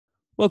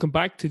Welcome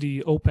back to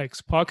the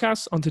OPEX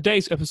podcast. On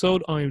today's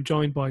episode, I am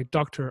joined by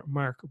Dr.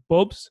 Marc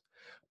Bubbs.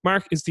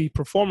 Marc is the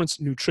performance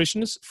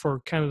nutritionist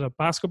for Canada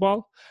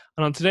Basketball.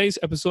 And on today's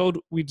episode,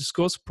 we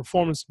discuss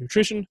performance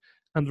nutrition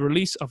and the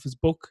release of his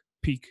book,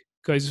 Peak.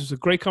 Guys, this was a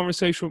great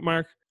conversation with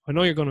Marc. I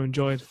know you're going to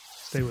enjoy it.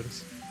 Stay with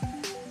us.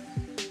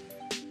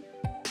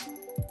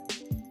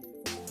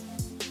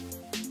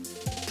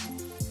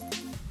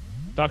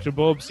 Dr.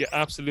 Bubbs, you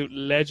absolute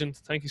legend.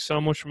 Thank you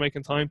so much for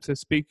making time to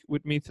speak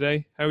with me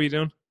today. How are you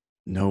doing?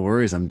 No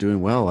worries. I'm doing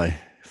well. I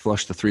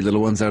flushed the three little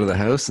ones out of the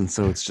house, and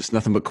so it's just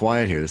nothing but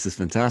quiet here. This is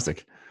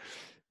fantastic.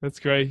 That's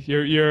great.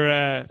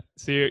 I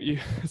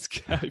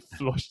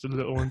flushed the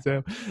little ones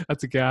out.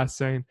 That's a gas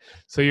saying.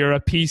 So you're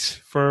at peace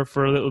for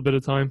a little bit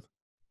of time.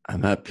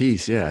 I'm at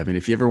peace. Yeah. I mean,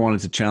 if you ever wanted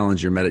to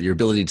challenge your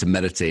ability to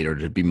meditate or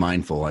to be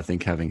mindful, I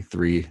think having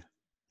three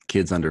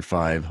kids under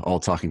 5 all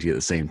talking to you at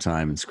the same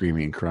time and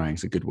screaming and crying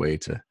is a good way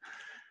to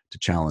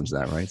challenge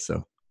that, right?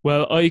 So.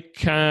 Well, I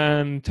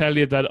can tell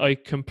you that I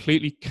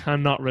completely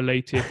cannot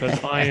relate to you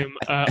because I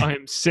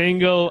am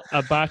single,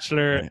 a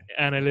bachelor,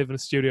 and I live in a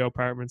studio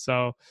apartment,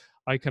 so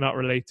I cannot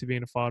relate to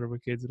being a father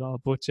with kids at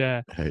all. But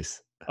nice.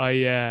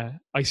 I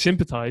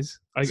sympathize.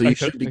 So you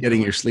should be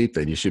getting your sleep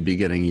then. You should be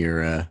getting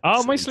your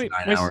my sleep.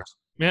 9 hours.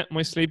 Yeah,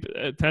 my sleep.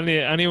 Telling you,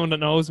 anyone that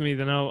knows me,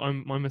 they know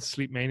I'm a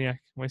sleep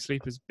maniac. My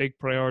sleep is a big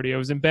priority. I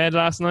was in bed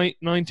last night,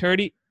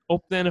 9:30,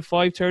 up then at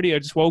 5:30. I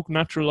just woke,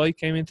 natural light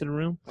came into the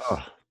room.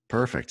 Oh.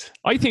 Perfect.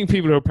 I think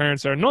people who are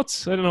parents are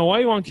nuts. I don't know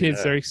why you want kids.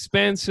 Yeah. They're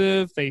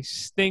expensive. They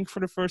stink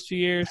for the first few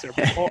years.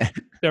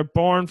 They're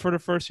born for the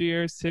first few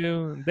years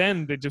too. And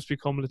then they just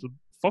become little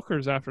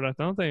fuckers after that,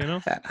 don't they? You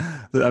know?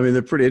 I mean,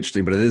 they're pretty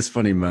interesting, but it is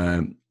funny.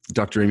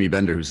 Dr. Amy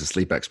Bender, who's a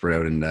sleep expert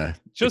out in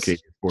just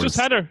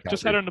had her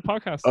on the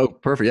podcast. Oh,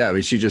 perfect. Yeah. I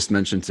mean, she just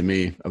mentioned to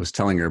me, I was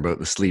telling her about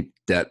the sleep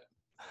debt.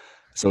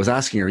 So I was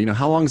asking her,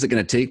 how long is it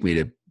going to take me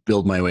to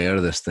build my way out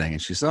of this thing?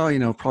 And she said,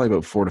 probably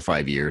about 4 to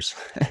 5 years.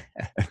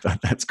 I thought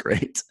that's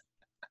great.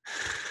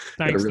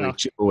 Thanks. Really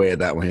chip away at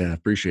that one. Yeah,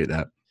 appreciate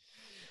that.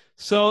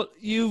 So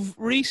you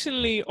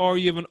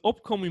have an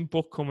upcoming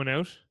book coming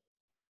out.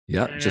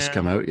 Yeah, just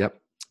come out.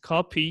 Yep.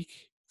 Called Peak.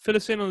 Fill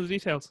us in on the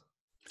details.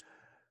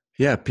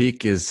 Yeah,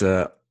 Peak is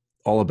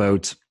all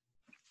about,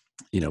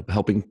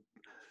 helping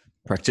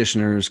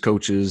practitioners,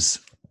 coaches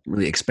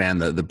really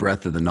expand the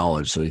breadth of the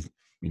knowledge. So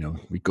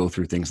we go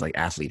through things like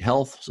athlete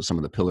health. So some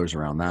of the pillars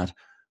around that.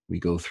 We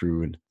go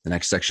through the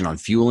next section on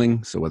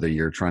fueling. So whether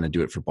you're trying to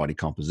do it for body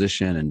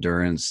composition,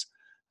 endurance,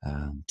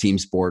 team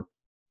sport.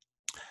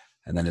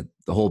 And then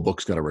the whole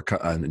book's got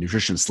a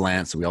nutrition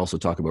slant. So we also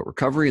talk about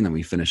recovery. And then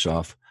we finish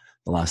off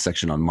the last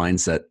section on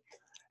mindset.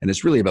 And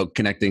it's really about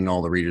connecting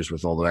all the readers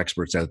with all the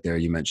experts out there.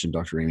 You mentioned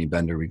Dr. Amy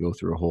Bender. We go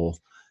through a whole,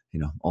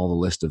 all the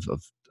list of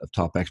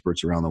top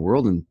experts around the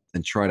world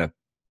and try to,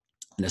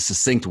 in a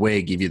succinct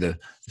way, give you the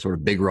sort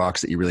of big rocks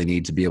that you really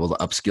need to be able to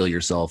upskill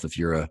yourself if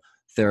you're a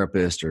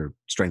therapist or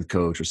strength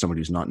coach or somebody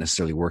who's not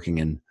necessarily working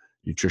in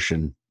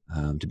nutrition,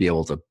 to be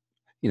able to,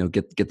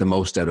 get the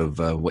most out of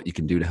what you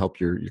can do to help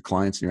your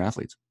clients and your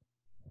athletes.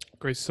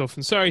 Great stuff.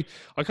 And sorry,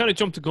 I kind of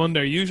jumped the gun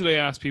there. Usually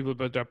I ask people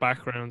about their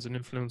backgrounds and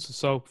influences.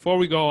 So before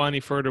we go any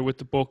further with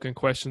the book and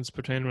questions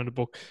pertaining to the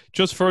book,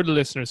 just for the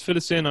listeners, fill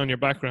us in on your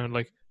background.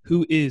 Like,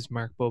 who is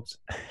Marc Bubbs?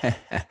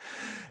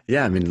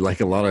 Yeah, I mean,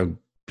 like a lot of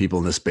people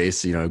in this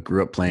space,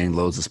 grew up playing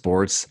loads of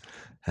sports,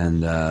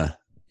 and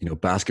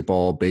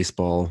basketball,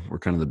 baseball were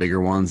kind of the bigger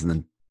ones, and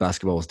then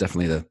basketball was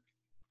definitely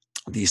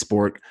the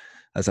sport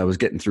as I was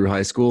getting through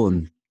high school.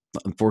 And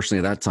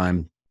unfortunately, at that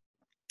time,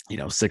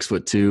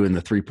 6'2" and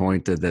the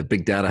 3-point, the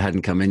big data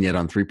hadn't come in yet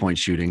on 3-point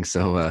shooting.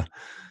 So,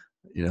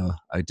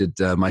 I did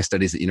my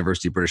studies at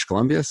University of British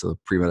Columbia, so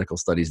pre-medical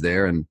studies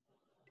there, and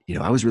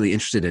I was really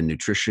interested in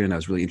nutrition. I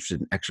was really interested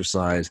in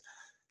exercise.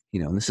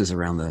 And this is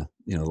around the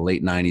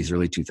late 90s,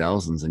 early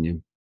 2000s, and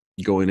you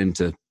going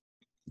into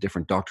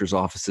different doctors'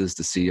 offices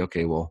to see,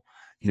 okay, well,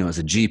 as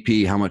a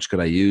GP, how much could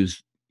I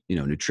use,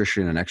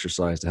 nutrition and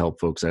exercise to help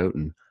folks out?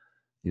 And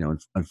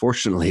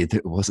unfortunately,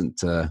 it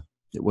wasn't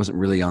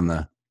really on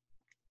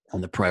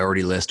the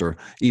priority list, or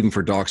even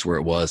for docs where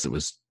it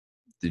was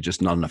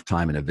just not enough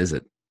time in a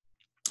visit.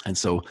 And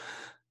so,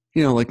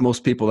 like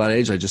most people that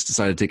age, I just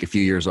decided to take a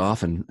few years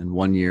off, and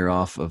 1 year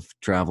off of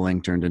traveling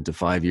turned into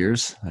 5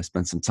 years. I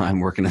spent some time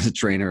working as a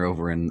trainer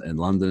over in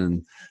London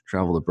and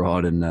traveled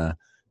abroad in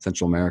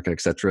Central America,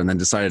 et cetera. And then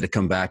decided to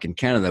come back. In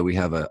Canada, we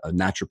have a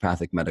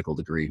naturopathic medical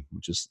degree,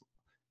 which is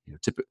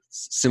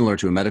similar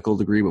to a medical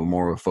degree, but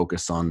more of a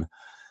focus on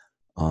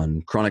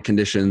chronic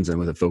conditions and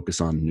with a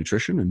focus on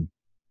nutrition.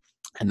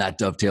 And that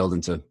dovetailed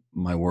into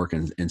my work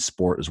in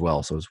sport as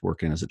well. So I was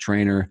working as a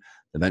trainer,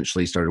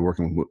 eventually started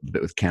working a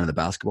bit with Canada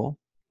Basketball.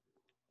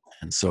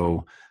 And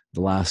so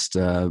the last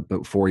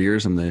about 4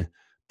 years, I'm the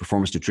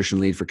performance nutrition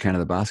lead for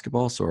Canada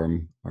Basketball. So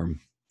I'm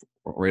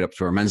right up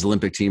to our men's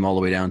Olympic team, all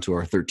the way down to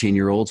our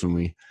 13-year-olds, when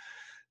we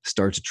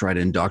start to try to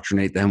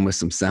indoctrinate them with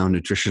some sound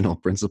nutritional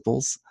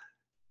principles.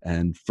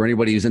 And for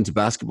anybody who's into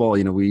basketball,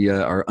 we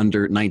are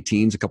under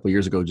 19s a couple of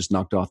years ago just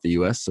knocked off the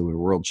US. So we're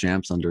world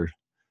champs under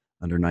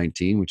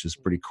 19, which is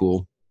pretty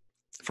cool.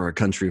 for a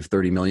country of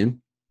 30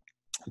 million,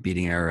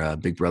 beating our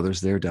big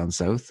brothers there down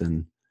south.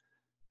 And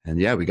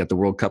yeah, we got the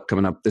World Cup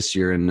coming up this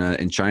year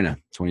in China,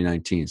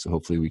 2019. So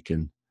hopefully we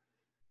can,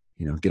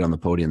 get on the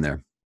podium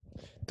there.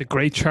 The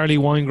great Charlie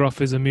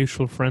Weingroff is a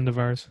mutual friend of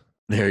ours.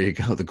 There you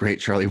go. The great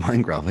Charlie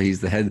Weingroff.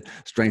 He's the head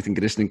strength and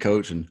conditioning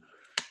coach, and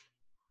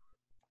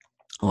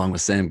along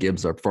with Sam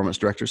Gibbs, our performance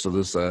director. So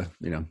there's,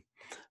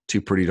 two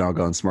pretty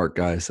doggone smart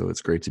guys. So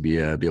it's great to be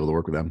able to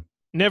work with them.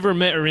 Never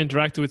met or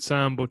interacted with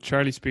Sam, but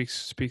Charlie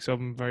speaks of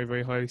him very,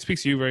 very highly.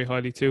 Speaks to you very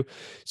highly too.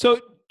 So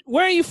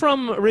where are you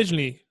from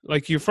originally?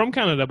 Like, you're from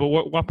Canada, but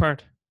what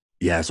part?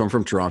 Yeah, so I'm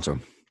from Toronto.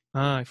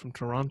 Ah, from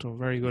Toronto.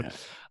 Very good. Yeah.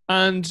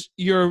 And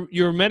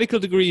your medical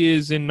degree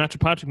is in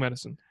naturopathic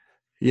medicine.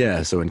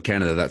 Yeah, so in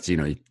Canada, that's,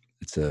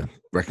 it's a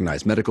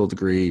recognized medical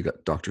degree. You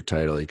got doctor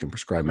title. You can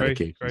prescribe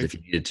medications if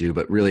you needed to.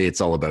 But really, it's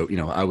all about,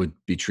 I would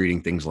be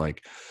treating things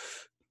like,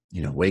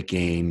 weight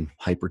gain,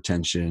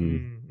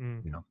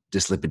 hypertension,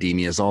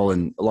 dyslipidemia is all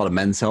in a lot of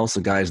men's health.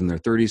 So guys in their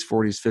 30s,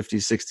 40s,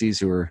 50s, 60s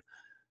who are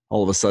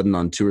all of a sudden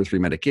on 2 or 3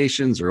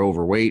 medications or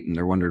overweight, and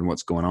they're wondering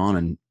what's going on.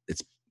 And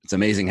it's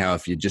amazing how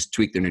if you just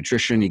tweak their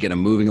nutrition, you get them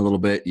moving a little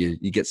bit, you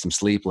get some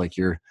sleep, like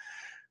you're,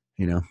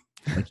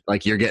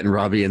 like you're getting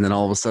Robbie, and then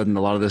all of a sudden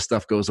a lot of this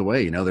stuff goes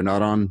away.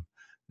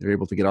 They're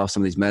able to get off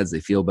some of these meds. They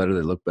feel better,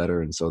 they look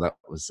better. And so that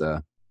was,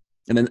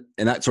 and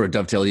that sort of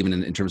dovetailed even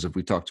in terms of,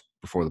 we talked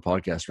before the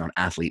podcast around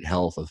athlete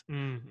health, of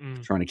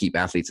trying to keep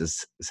athletes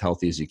as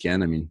healthy as you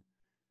can. I mean,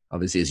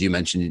 obviously, as you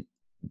mentioned,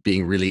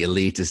 being really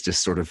elite is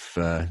just sort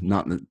of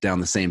not down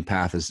the same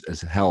path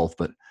as health,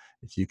 but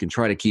if you can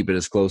try to keep it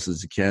as close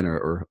as you can,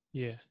 or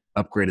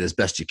upgrade it as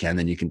best you can,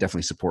 then you can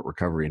definitely support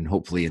recovery, and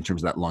hopefully in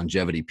terms of that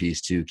longevity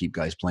piece too, keep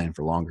guys playing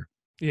for longer.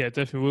 Yeah,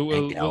 definitely.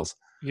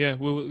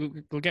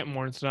 We'll get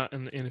more into that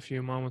in a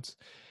few moments.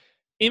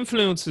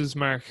 Influences,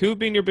 Mark. Who have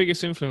been your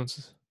biggest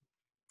influences,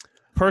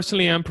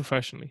 personally and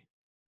professionally?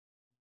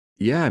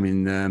 Yeah, I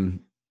mean,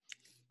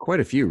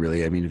 quite a few,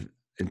 really. I mean,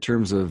 in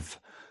terms of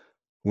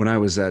when I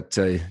was at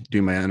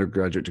doing my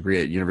undergraduate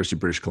degree at University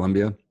of British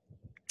Columbia,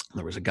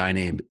 there was a guy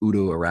named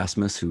Udo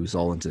Erasmus who was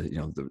all into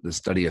the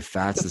study of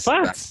fats.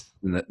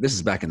 This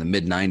is back in the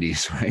mid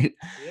 '90s, right?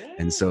 Yeah.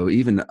 And so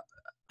even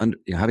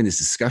having this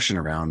discussion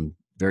around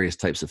various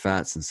types of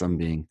fats, and some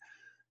being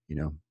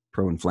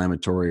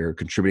pro-inflammatory or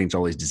contributing to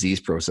all these disease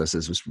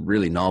processes, was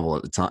really novel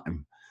at the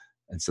time.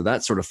 And so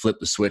that sort of flipped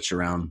the switch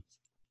around,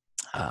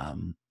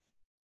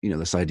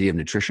 this idea of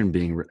nutrition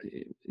being,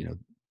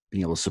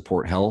 being able to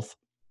support health.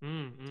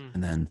 Mm-hmm.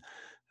 And then,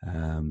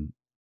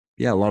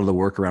 a lot of the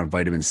work around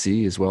vitamin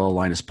C as well.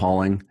 Linus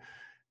Pauling,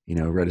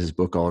 read his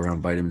book all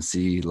around vitamin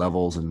C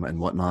levels and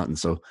whatnot. And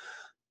so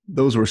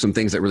those were some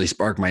things that really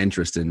sparked my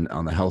interest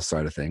on the health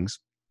side of things.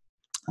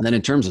 And then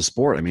in terms of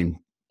sport, I mean,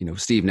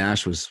 Steve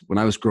Nash was, when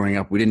I was growing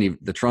up,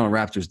 the Toronto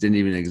Raptors didn't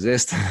even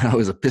exist. I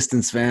was a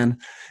Pistons fan,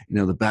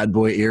 the bad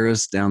boy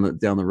eras down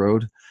the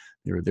road.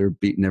 They were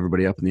beating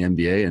everybody up in the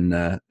NBA.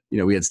 And,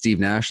 we had Steve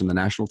Nash in the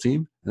national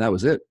team, and that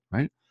was it.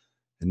 Right.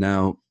 And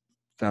now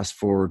fast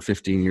forward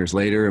 15 years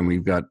later, and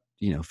we've got,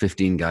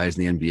 15 guys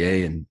in the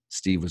NBA, and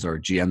Steve was our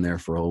GM there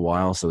for a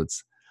while. So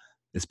it's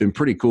been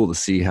pretty cool to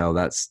see how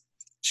that's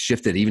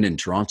shifted. Even in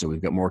Toronto,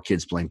 we've got more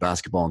kids playing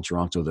basketball in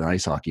Toronto than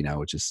ice hockey now,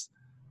 which is,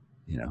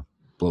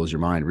 blows your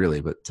mind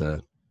really. But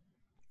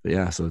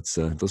yeah, so it's,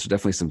 those are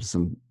definitely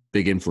some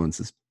big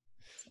influences.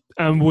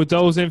 And would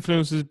those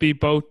influences be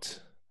both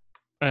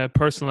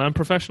personal and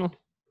professional?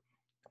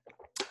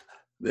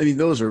 I mean,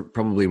 those are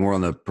probably more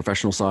on the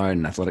professional side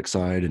and athletic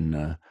side.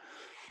 And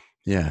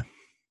yeah.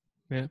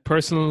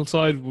 Personal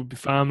side would be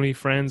family,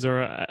 friends,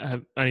 or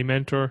any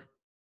mentor.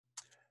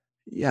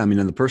 Yeah. I mean,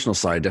 on the personal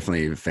side,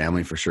 definitely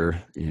family for sure.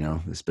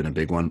 It's been a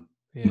big one.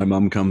 Yeah. My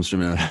mom comes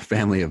from a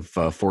family of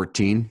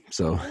 14.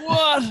 So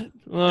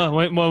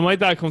what? My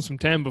dad comes from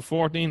 10, but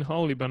 14.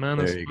 Holy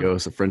bananas. There you go.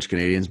 So French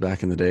Canadians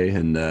back in the day.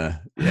 And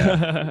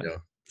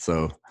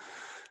so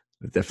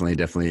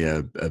definitely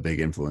a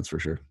big influence for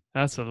sure.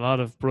 That's a lot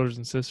of brothers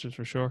and sisters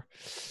for sure.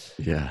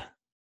 Yeah.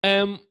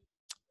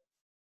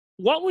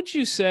 What would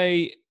you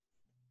say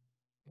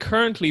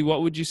currently?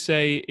 What would you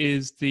say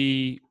is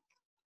the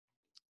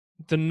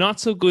not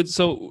so good?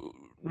 So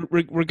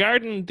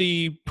regarding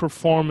the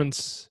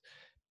performance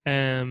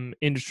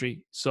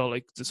industry, so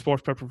like the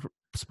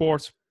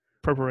sports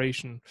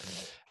preparation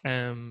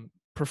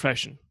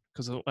profession.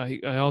 Because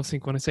I always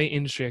think when I say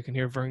industry, I can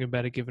hear Vernon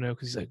Bennett giving out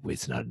because he's like, well,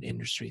 it's not an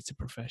industry, it's a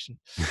profession.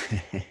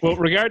 Well,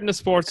 regarding the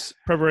sports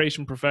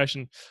preparation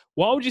profession,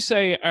 what would you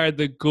say are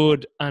the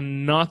good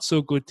and not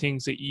so good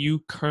things that you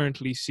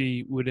currently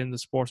see within the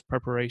sports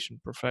preparation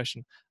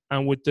profession?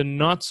 And with the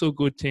not so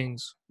good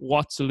things,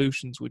 what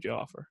solutions would you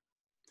offer?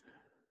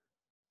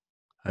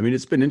 I mean,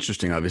 it's been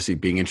interesting, obviously,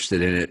 being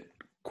interested in it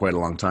quite a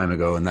long time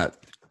ago, and that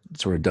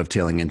sort of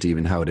dovetailing into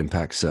even how it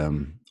impacts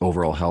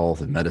overall health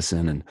and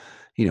medicine. And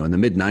in the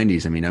mid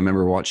 90s, I mean, I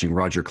remember watching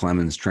Roger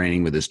Clemens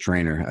training with his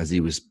trainer as he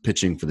was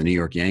pitching for the New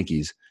York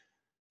Yankees,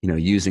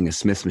 using a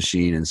Smith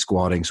machine and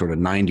squatting sort of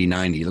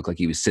 90-90. He looked like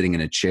he was sitting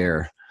in a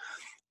chair,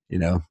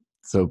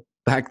 So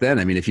back then,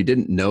 I mean, if you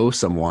didn't know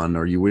someone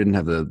or you wouldn't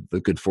have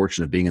the good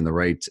fortune of being in the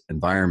right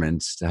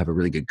environment to have a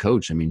really good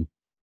coach, I mean,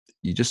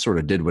 you just sort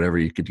of did whatever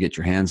you could get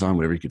your hands on,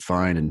 whatever you could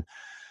find.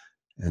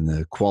 And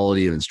the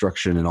quality of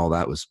instruction and all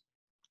that was,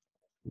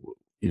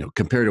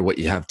 compared to what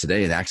you have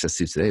today and access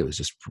to today, it was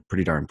just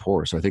pretty darn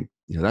poor. So I think,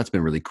 that's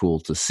been really cool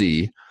to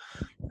see.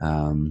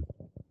 I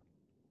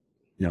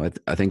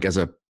think as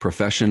a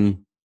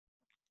profession,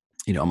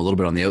 I'm a little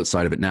bit on the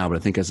outside of it now, but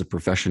I think as a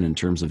profession in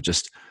terms of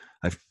just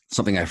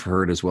something I've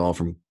heard as well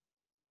from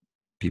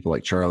people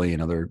like Charlie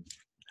and other,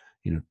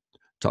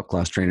 top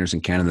class trainers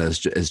in Canada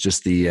is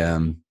just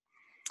the,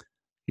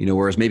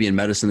 whereas maybe in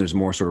medicine, there's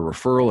more sort of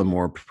referral and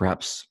more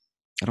perhaps,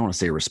 I don't want to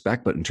say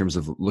respect, but in terms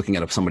of looking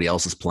at somebody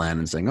else's plan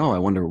and saying, oh, I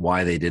wonder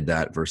why they did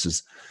that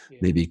versus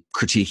maybe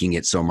critiquing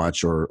it so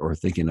much or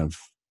thinking of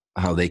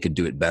how they could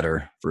do it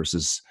better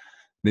versus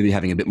maybe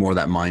having a bit more of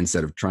that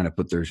mindset of trying to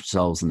put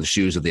themselves in the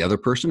shoes of the other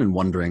person and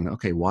wondering,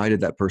 okay, why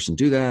did that person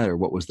do that? Or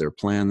what was their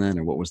plan then?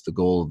 Or what was the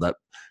goal of that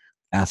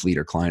athlete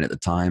or client at the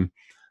time?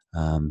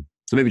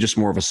 So maybe just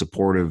more of a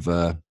supportive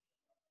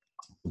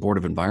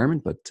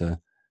environment. But,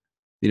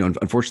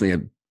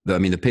 unfortunately,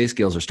 the pay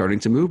scales are starting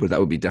to move, but that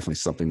would be definitely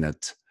something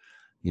that,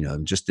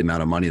 just the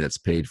amount of money that's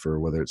paid for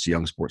whether it's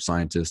young sports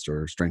scientists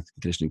or strength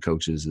and conditioning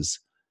coaches is,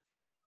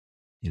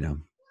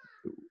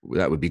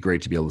 that would be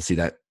great to be able to see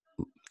that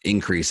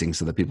increasing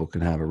so that people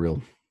can have a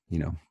real,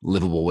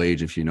 livable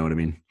wage, if you know what I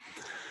mean.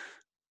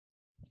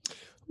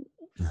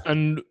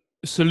 And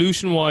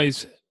solution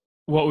wise,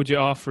 what would you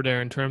offer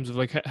there in terms of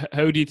like,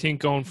 how do you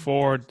think going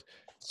forward,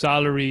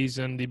 salaries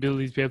and the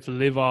ability to be able to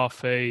live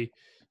off a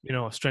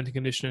strength and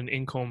conditioning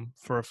income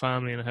for a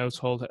family and a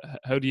household,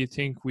 how do you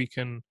think we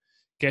can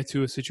get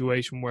to a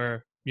situation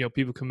where,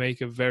 people can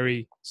make a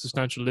very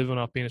substantial living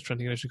off being a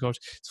strength and conditioning coach?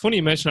 It's funny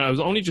you mentioned that. I was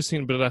only just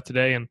thinking about that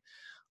today. And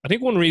I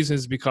think one reason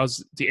is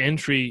because the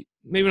entry,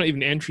 maybe not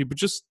even entry, but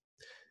just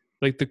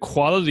like the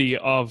quality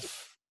of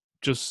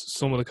just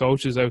some of the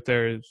coaches out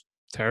there is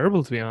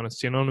terrible, to be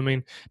honest. You know what I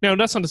mean? Now,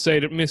 that's not to say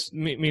that,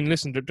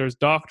 listen, there's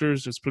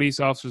doctors, there's police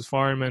officers,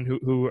 firemen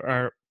who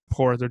are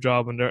poor at their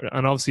job. And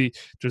obviously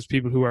there's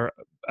people who are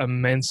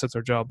immense at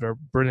their job. They're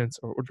brilliant.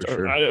 Or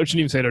I shouldn't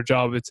even say their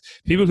job. It's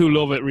people who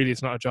love it. Really,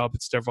 it's not a job.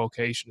 It's their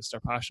vocation. It's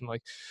their passion.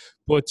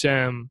 But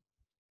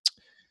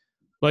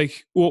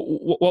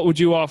what would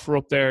you offer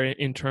up there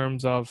in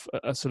terms of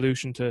a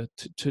solution to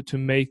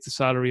make the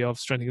salary of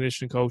strength and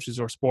conditioning coaches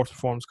or sports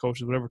performance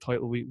coaches, whatever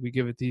title we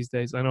give it these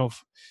days? I know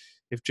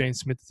if Jane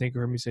Smith, the thinker,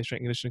 heard me say strength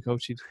and conditioning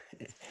coach,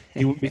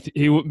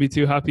 he wouldn't be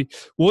too happy.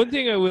 One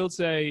thing I will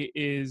say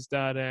is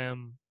that I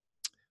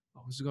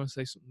was going to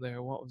say something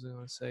there. What was I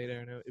going to say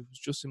there? Now it was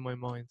just in my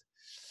mind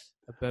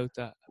about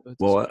that.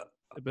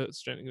 About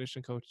strength and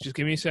conditioning coach. Just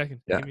give me a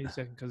second. Yeah. Give me a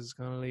second because it's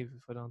going to leave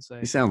if I don't say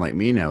it. You sound like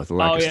me now with the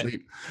lack of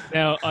sleep.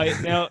 Now I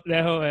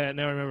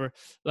remember.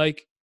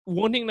 Like,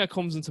 one thing that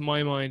comes into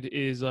my mind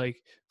is,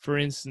 like, for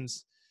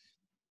instance,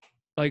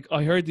 like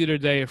I heard the other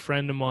day a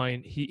friend of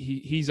mine,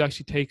 he's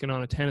actually taken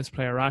on a tennis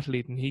player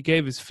athlete, and he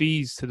gave his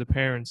fees to the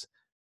parents,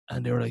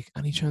 and they were like,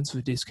 any chance of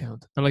a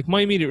discount? And like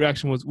my immediate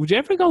reaction was, would you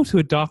ever go to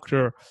a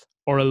doctor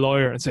or a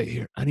lawyer and say,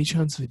 here, any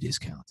chance of a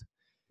discount?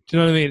 Do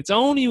you know what I mean? It's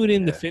only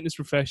within the fitness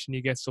profession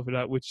you get stuff like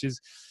that, which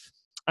is,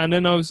 and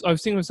then I was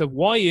thinking to myself,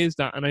 why is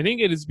that? And I think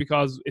it is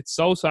because it's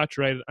so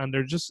saturated, and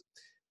they're just,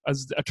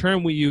 as a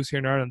term we use here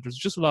in Ireland, there's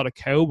just a lot of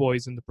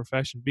cowboys in the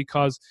profession,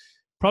 because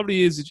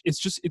probably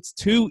it's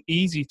too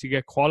easy to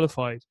get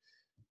qualified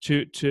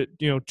to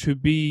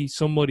be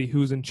somebody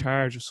who's in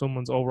charge of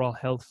someone's overall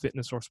health,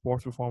 fitness, or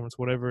sports performance,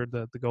 whatever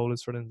the goal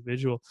is for the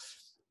individual.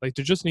 Like,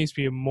 there just needs to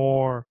be a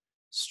more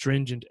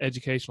stringent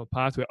educational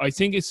pathway. I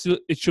think it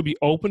should be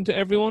open to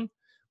everyone,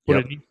 but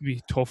it needs to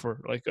be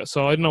tougher. Like,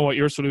 so I don't know what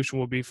your solution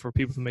would be for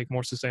people to make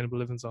more sustainable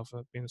livings off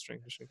of being a strength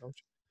and conditioning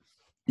coach.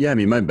 Yeah, I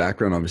mean, my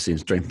background obviously in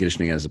strength and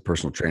conditioning as a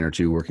personal trainer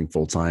too, working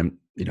full time.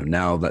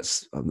 Now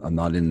I'm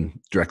not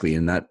directly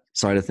in that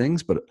side of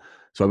things, but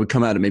so I would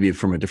come at it maybe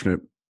from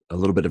a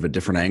little bit of a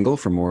different angle,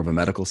 from more of a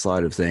medical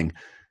side of saying,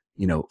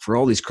 for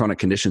all these chronic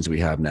conditions we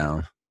have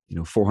now,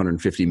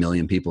 450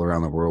 million people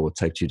around the world with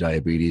type 2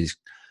 diabetes,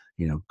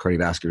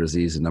 cardiovascular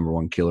disease, the number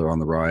one killer on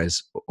the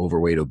rise,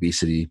 overweight,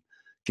 obesity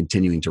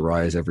continuing to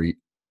rise every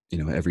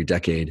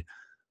decade.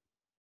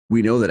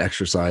 We know that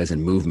exercise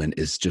and movement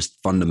is just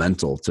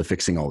fundamental to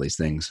fixing all these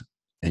things.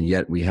 And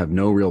yet we have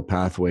no real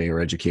pathway or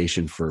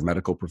education for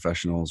medical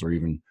professionals or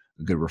even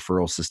a good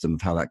referral system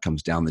of how that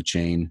comes down the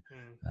chain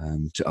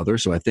to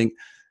others. So I think,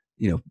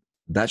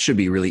 that should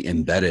be really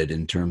embedded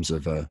in terms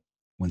of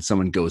when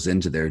someone goes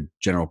into their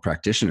general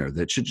practitioner,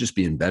 that should just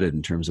be embedded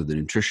in terms of the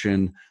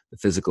nutrition, the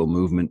physical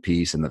movement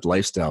piece, and that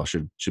lifestyle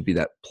should be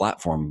that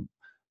platform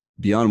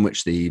beyond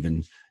which they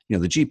even, the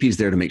GP is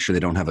there to make sure they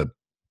don't have a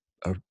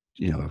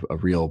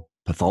real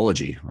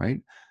pathology,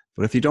 right?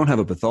 But if you don't have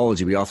a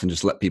pathology, we often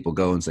just let people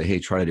go and say, hey,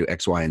 try to do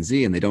X, Y, and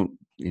Z. And they don't,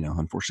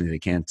 unfortunately, they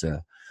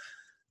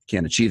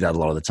can't achieve that a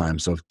lot of the time.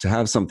 So to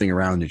have something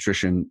around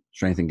nutrition,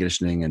 strength and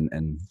conditioning,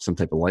 and some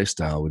type of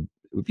lifestyle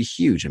would be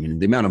huge. I mean,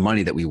 the amount of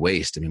money that we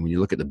waste. I mean, when you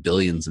look at the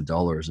billions of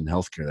dollars in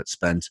healthcare that's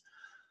spent,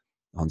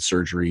 on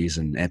surgeries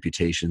and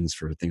amputations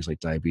for things like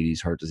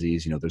diabetes, heart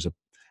disease.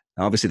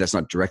 Obviously that's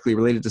not directly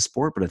related to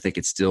sport, but I think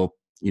it's still,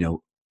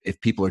 if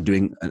people are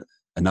doing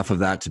enough of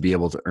that to be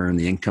able to earn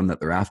the income that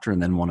they're after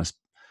and then want to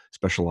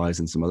specialize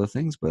in some other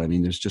things. But I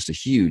mean, there's just a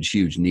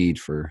huge need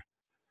for,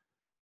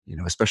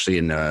 especially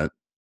in,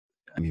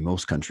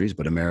 most countries,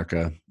 but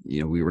America,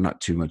 we were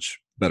not too much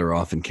better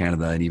off in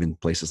Canada, and even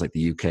places like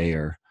the UK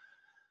are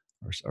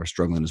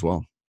struggling as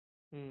well.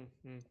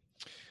 Mm-hmm.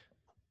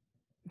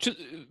 Just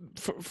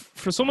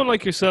for someone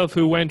like yourself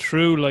who went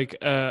through like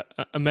a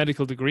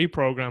medical degree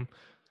program,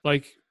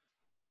 like,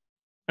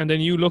 and then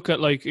you look at,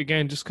 like,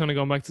 again, just kind of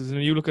going back to this,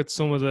 and you look at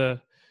some of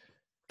the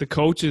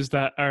coaches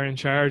that are in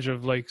charge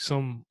of like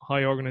some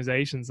high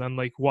organizations and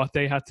like what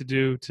they had to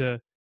do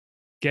to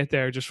get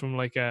there, just from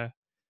like an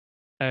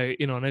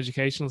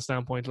educational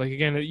standpoint. Like,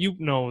 again,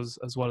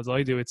 as well as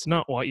I do, it's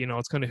not what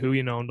it's kind of who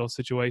in those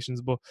situations.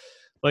 But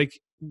like,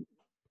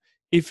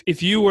 if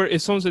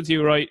someone said to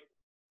you, right,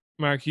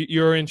 Mark,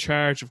 you're in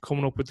charge of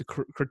coming up with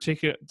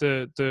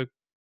the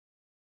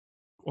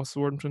what's the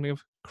word I'm trying to think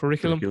of?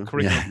 Curriculum. Yeah, That's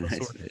the nice.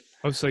 word.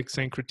 I was like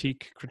saying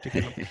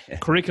curriculum.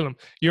 Curriculum.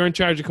 You're in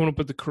charge of coming up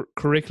with the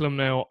curriculum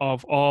now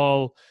of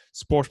all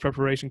sports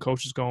preparation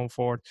coaches going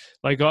forward.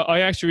 Like, I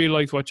actually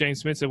really liked what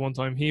James Smith said one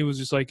time. He was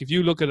just like, if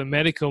you look at a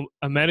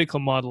medical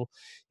model,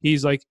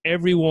 he's like,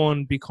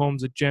 everyone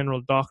becomes a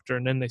general doctor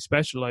and then they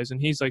specialize. And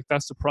he's like,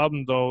 that's the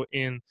problem though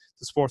in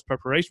the sports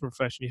preparation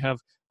profession. You have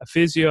a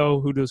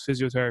physio who does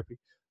physiotherapy,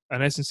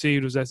 an S&C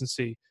who does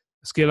S&C,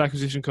 a skill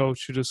acquisition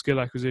coach who does skill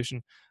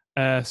acquisition,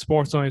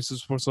 sports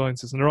sciences,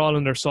 and they're all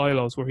in their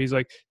silos, where he's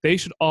like, they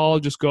should all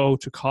just go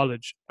to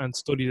college and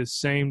study the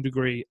same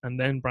degree and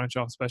then branch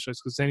off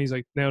specialists, because then he's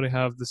like, now they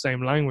have the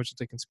same language that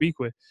they can speak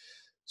with.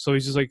 So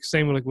he's just like,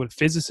 same with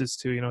physicists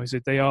too, he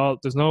said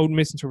there's no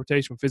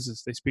misinterpretation with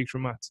physicists, they speak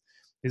through maths.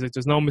 He's like,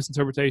 there's no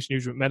misinterpretation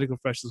usually with medical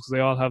professionals, because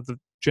they all have the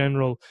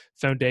general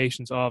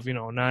foundations of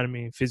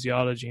anatomy and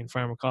physiology and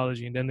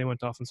pharmacology, and then they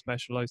went off and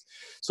specialized.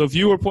 So if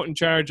you were put in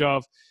charge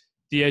of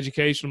the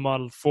educational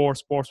model for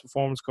sports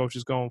performance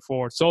coaches going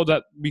forward, so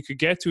that we could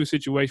get to a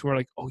situation where,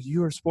 like, oh,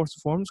 you're a sports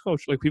performance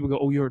coach, like, people go,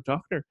 oh, you're a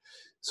doctor.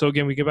 So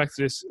again, we get back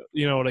to this,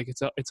 like,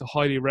 it's a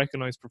highly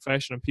recognized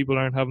profession, and people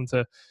aren't having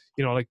to,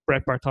 like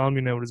Brett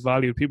Bartholomew now with his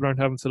value, people aren't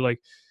having to like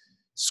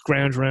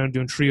scrounge around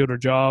doing 3 other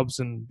jobs,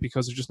 and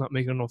because they're just not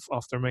making enough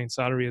off their main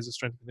salary as a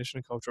strength and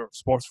conditioning coach or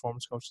sports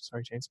performance coach.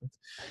 Sorry, James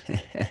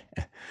Smith.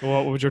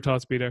 What would your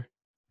thoughts be there?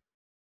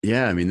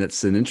 Yeah, I mean,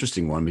 that's an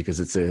interesting one,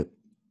 because it's a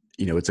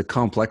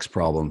complex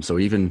problem. So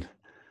even,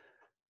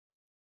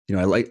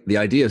 I like the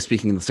idea of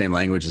speaking the same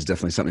language is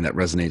definitely something that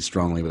resonates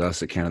strongly with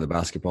us at Canada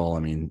Basketball. I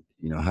mean,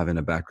 having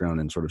a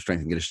background in sort of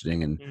strength and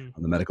conditioning and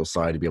on the medical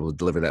side, to be able to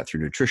deliver that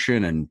through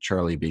nutrition, and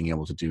Charlie being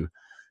able to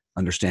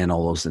understand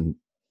all those and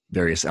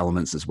various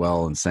elements as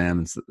well. And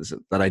Sam,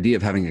 that idea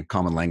of having a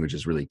common language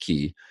is really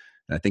key.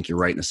 And I think you're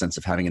right in the sense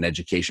of having an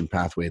education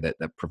pathway that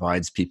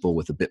provides people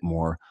with a bit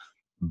more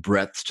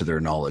breadth to their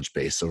knowledge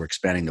base. So we're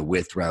expanding the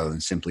width rather than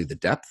simply the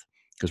depth,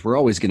 because we're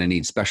always going to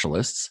need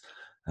specialists.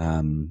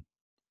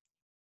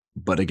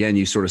 But again,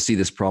 you sort of see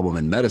this problem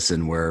in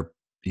medicine where,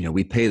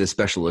 we pay the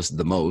specialists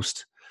the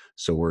most.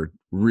 So we're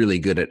really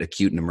good at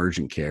acute and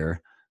emergent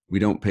care. We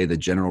don't pay the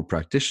general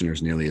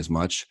practitioners nearly as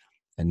much.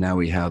 And now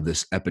we have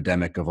this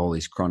epidemic of all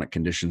these chronic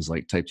conditions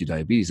like type 2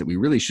 diabetes that we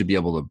really should be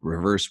able to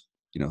reverse.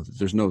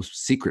 There's no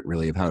secret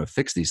really of how to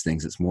fix these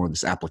things. It's more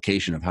this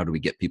application of how do we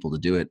get people to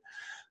do it.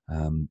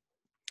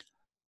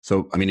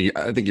 So, I mean,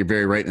 I think you're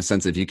very right in the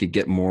sense that if you could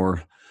get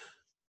more,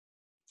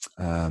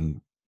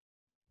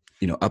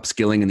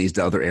 upskilling in these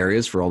other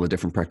areas for all the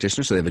different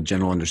practitioners, so they have a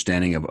general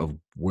understanding of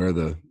where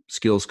the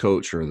skills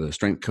coach or the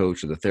strength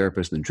coach or the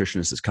therapist, the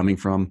nutritionist is coming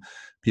from.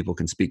 People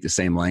can speak the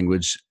same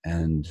language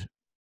and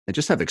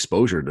just have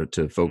exposure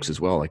to folks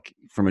as well. Like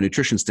from a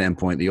nutrition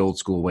standpoint, the old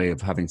school way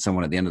of having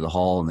someone at the end of the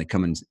hall and they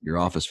come in your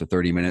office for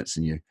 30 minutes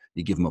and you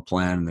give them a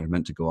plan and they're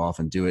meant to go off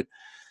and do it.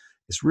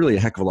 It's really a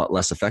heck of a lot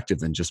less effective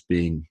than just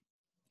being,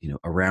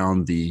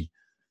 around the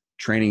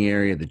training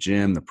area, the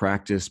gym, the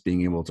practice,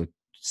 being able to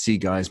see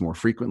guys more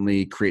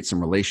frequently, create some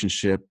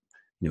relationship,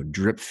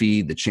 drip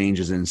feed the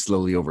changes in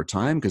slowly over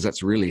time, because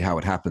that's really how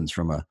it happens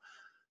from a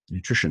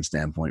nutrition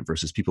standpoint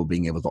versus people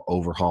being able to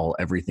overhaul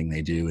everything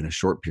they do in a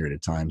short period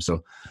of time.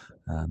 So,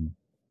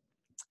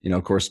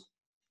 of course,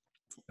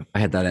 if I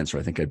had that answer,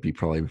 I think I'd be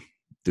probably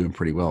doing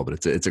pretty well,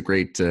 but it's a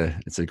great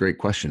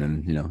question.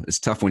 And, it's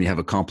tough when you have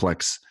a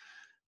complex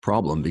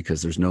problem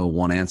because there's no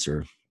one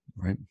answer,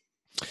 right?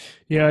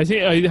 Yeah, I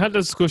think I had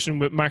this discussion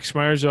with Max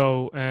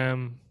Marzo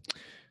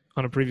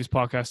on a previous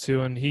podcast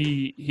too, and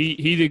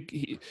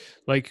he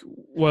like,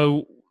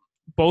 well,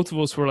 both of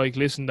us were like,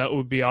 listen, that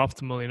would be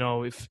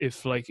optimal,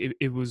 if like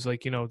it was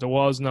like, there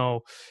was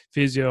no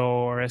physio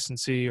or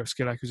S&C or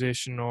skill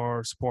acquisition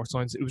or sports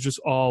science. It was just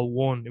all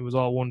one. It was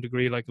all one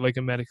degree, like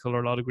a medical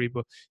or law degree.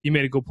 But he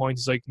made a good point.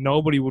 He's like,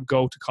 nobody would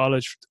go to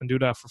college and do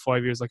that for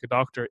 5 years like a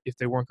doctor if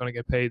they weren't going to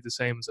get paid the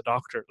same as a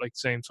doctor, like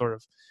same sort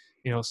of,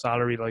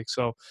 salary. Like,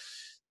 so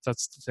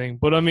that's the thing.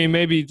 But I mean,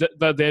 maybe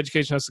that the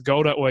education has to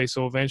go that way,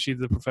 so eventually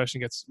the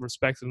profession gets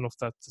respected enough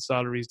that the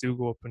salaries do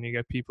go up, and you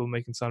get people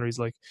making salaries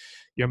like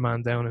your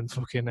man down in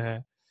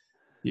fucking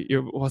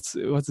your what's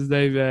his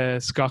name,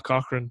 Scott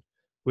Cochran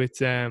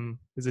with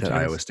is it At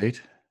Iowa tennis?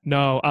 State.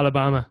 No,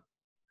 Alabama.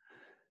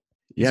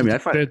 Yeah, He's I mean,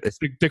 with I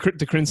find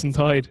the Crimson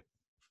Tide.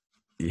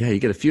 yeah, you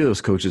get a few of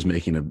those coaches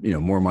making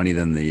more money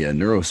than the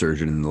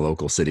neurosurgeon in the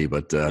local city,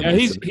 but Yeah,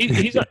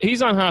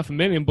 he's on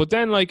 500,000, but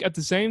then like at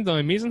the same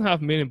time he's on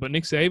 500,000, but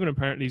Nick Saban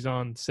apparently is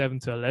on 7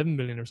 to 11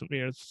 million or something.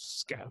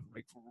 It's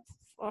like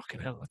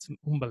fucking hell, that's an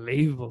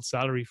unbelievable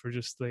salary for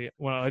just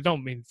well, I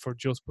don't mean for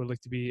just, but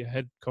like to be a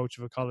head coach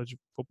of a college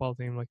football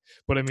team, like.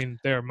 But I mean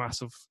they're a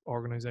massive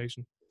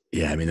organization.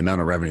 yeah, I mean the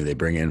amount of revenue they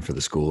bring in for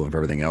the school and for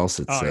everything else,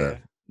 Oh yeah,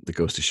 it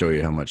goes to show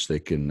you how much they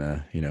can,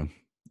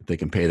 if they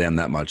can pay them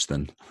that much,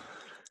 then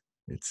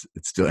it's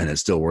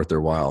still worth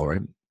their while,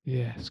 right?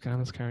 yeah.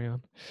 Scanners, carry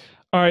on.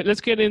 All right,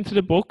 let's get into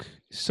the book.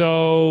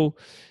 So,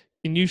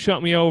 and you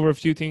shot me over a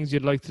few things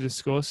you'd like to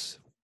discuss.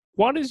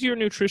 What is your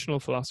nutritional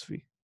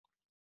philosophy?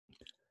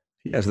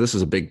 Yeah, so this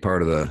is a big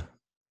part of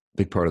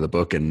the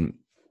book, and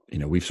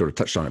we've sort of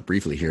touched on it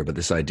briefly here, but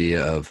this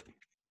idea of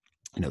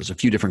there's a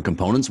few different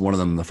components. One of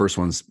them, the first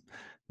one's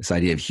this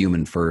idea of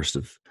human first,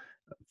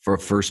 for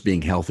first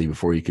being healthy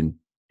before you can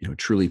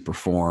truly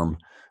perform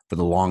for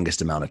the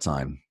longest amount of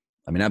time.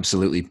 I mean,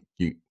 absolutely,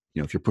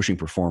 if you're pushing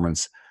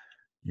performance,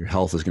 your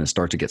health is going to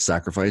start to get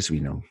sacrificed. We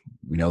know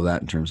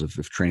that in terms of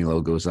if training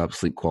load goes up,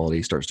 sleep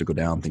quality starts to go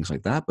down, things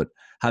like that. But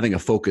having a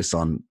focus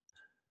on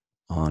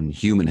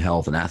human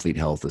health and athlete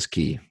health is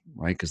key,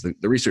 right? Because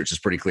the research is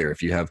pretty clear.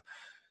 If you have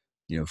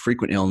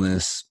frequent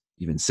illness,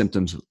 even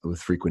symptoms with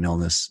frequent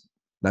illness,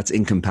 that's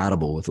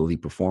incompatible with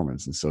elite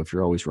performance. And so if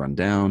you're always run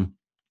down,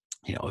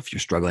 if you're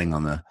struggling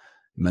on the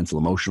mental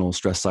emotional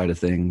stress side of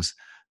things,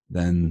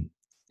 then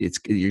it's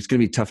going to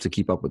be tough to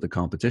keep up with the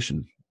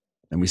competition.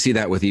 And we see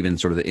that with even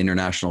sort of the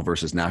international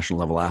versus national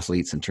level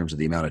athletes in terms of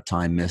the amount of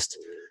time missed.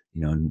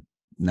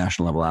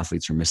 National level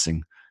athletes are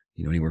missing,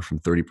 anywhere from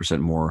 30%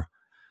 more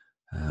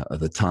of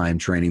the time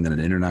training than an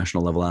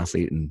international level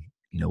athlete. And,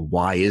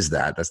 why is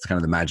that? That's kind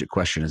of the magic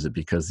question. Is it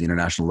because the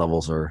international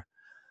levels are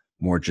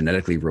more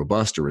genetically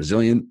robust or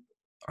resilient?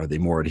 Are they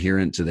more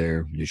adherent to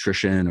their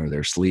nutrition or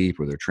their sleep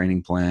or their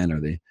training plan? Are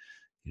they,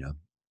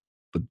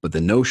 but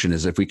the notion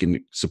is if we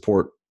can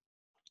support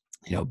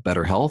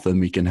better health, and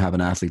we can have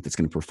an athlete that's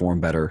going to perform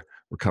better,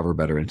 recover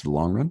better into the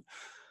long run.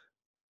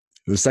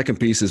 The second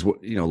piece is what,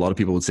 a lot of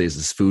people would say is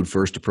this food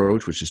first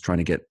approach, which is trying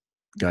to get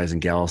guys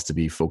and gals to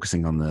be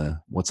focusing on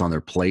what's on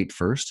their plate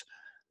first.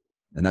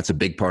 And that's a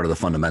big part of the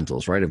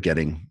fundamentals, right? Of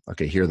getting,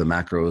 okay, here are the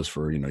macros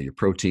for, your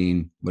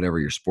protein, whatever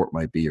your sport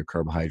might be, your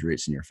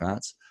carbohydrates and your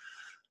fats.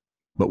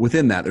 But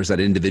within that, there's that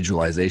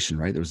individualization,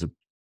 right?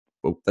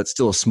 That's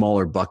still a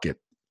smaller bucket.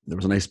 There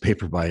was a nice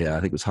paper by,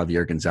 I think it was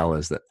Javier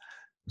Gonzalez, that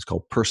it's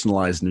called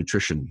Personalized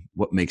Nutrition.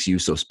 What makes you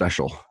so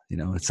special?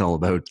 It's all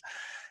about,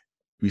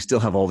 we still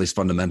have all these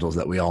fundamentals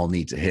that we all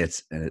need to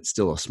hit, and it's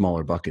still a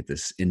smaller bucket,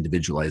 this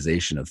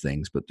individualization of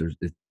things. But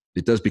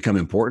it does become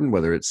important,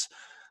 whether it's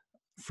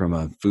from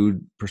a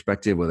food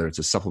perspective, whether it's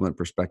a supplement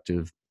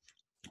perspective,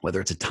 whether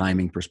it's a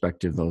timing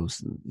perspective.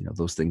 Those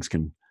things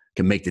can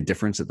make the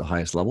difference at the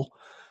highest level.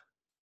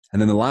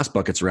 And then the last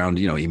bucket's around,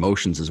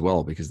 emotions as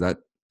well, because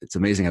it's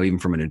amazing how even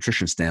from a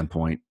nutrition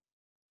standpoint,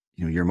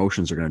 your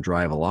emotions are going to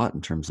drive a lot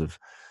in terms of,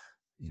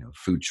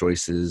 food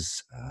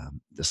choices,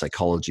 the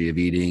psychology of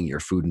eating, your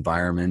food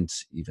environment,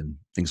 even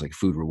things like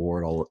food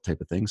reward, all that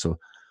type of thing. So,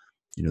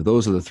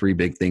 those are the three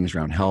big things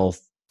around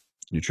health,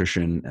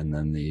 nutrition, and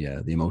then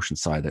the emotion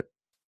side, that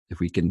if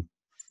we can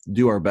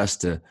do our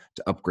best to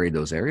upgrade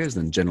those areas,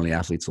 then generally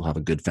athletes will have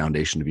a good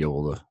foundation to be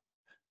able to,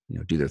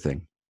 do their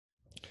thing.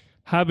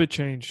 Habit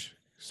change.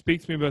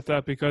 Speak to me about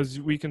that, because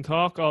we can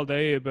talk all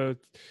day about,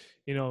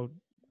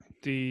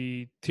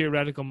 the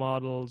theoretical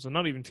models, and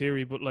not even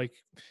theory, but like,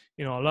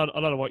 a lot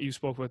of what you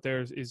spoke about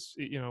there is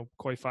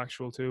quite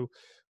factual too.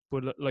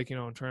 But like,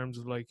 in terms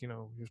of like,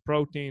 here's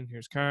protein,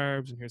 here's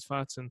carbs, and here's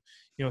fats, and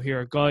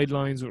here are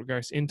guidelines with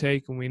regards to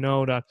intake, and we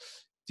know that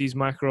these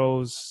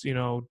macros,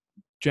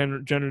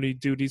 generally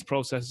do these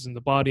processes in the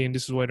body, and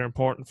this is why they're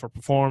important for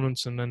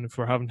performance. And then if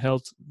we're having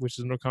health, which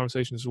is another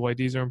conversation, this is why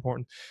these are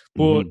important.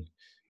 But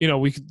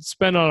we could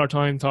spend all our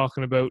time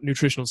talking about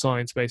nutritional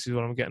science, basically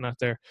what I'm getting at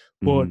there.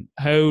 But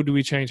how do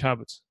we change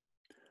habits?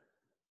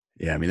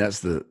 Yeah, I mean,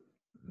 that's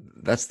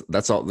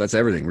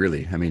everything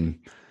really. I mean,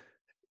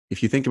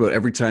 if you think about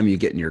every time you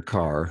get in your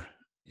car,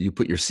 you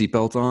put your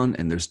seatbelt on,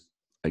 and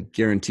I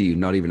guarantee you,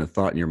 not even a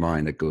thought in your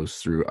mind that goes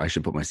through, I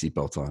should put my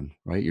seatbelt on,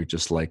 right? You're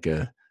just like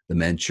the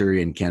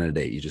Manchurian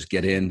candidate. You just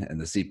get in and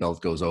the seatbelt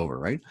goes over,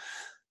 right?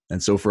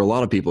 And so for a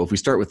lot of people, if we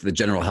start with the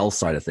general health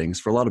side of things,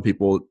 for a lot of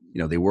people,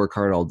 they work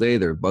hard all day,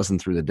 they're buzzing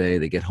through the day,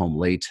 they get home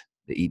late,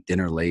 they eat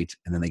dinner late,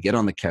 and then they get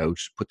on the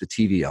couch, put the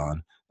TV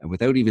on, and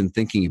without even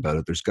thinking about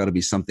it, there's got to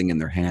be something in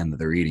their hand that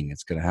they're eating.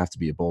 It's going to have to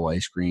be a bowl of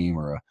ice cream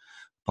or a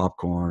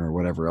popcorn or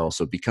whatever else.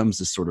 So it becomes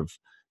this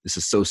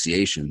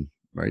association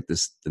right?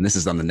 And this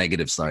is on the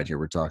negative side here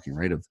we're talking,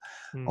 right? Of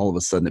Mm. all of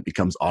a sudden it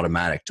becomes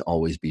automatic to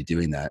always be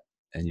doing that.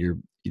 And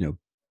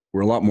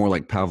we're a lot more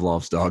like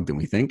Pavlov's dog than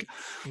we think.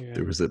 Yeah.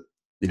 There was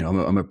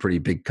I'm a pretty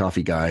big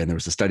coffee guy, and there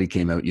was a study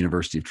came out,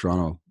 University of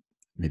Toronto,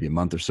 maybe a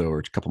month or so, or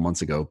a couple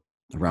months ago,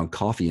 around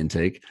coffee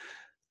intake.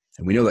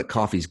 And we know that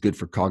coffee is good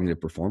for cognitive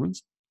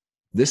performance.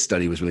 This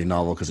study was really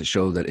novel because it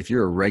showed that if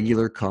you're a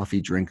regular coffee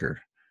drinker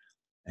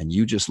and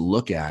you just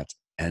look at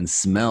and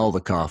smell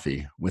the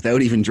coffee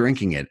without even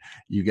drinking it,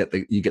 you get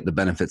the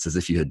benefits as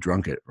if you had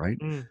drunk it, right?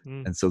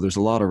 Mm-hmm. And so there's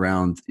a lot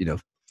around,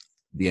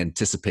 the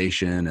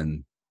anticipation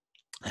and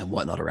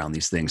whatnot around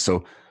these things.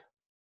 So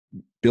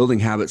building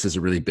habits is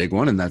a really big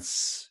one. And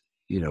that's,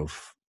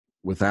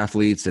 with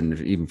athletes, and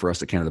even for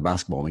us at Canada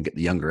Basketball, we get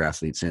the younger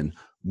athletes in,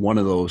 one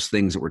of those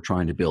things that we're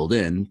trying to build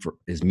in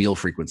is meal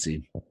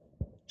frequency.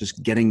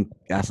 Just getting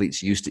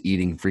athletes used to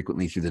eating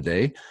frequently through the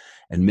day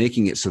and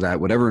making it so that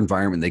whatever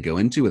environment they go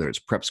into, whether it's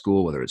prep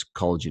school, whether it's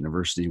college,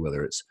 university,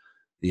 whether it's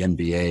the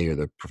NBA or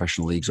the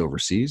professional leagues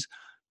overseas,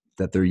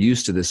 that they're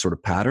used to this sort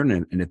of pattern.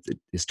 And if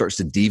it starts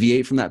to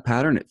deviate from that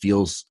pattern, it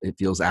feels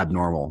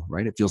abnormal,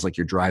 right? It feels like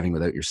you're driving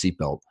without your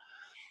seatbelt.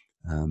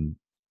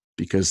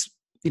 Because,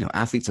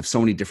 athletes have so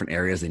many different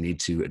areas they need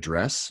to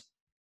address,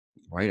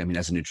 right? I mean,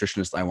 as a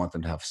nutritionist, I want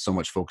them to have so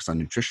much focus on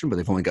nutrition, but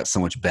they've only got so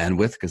much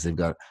bandwidth because they've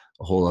got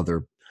a whole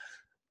other,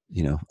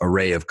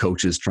 array of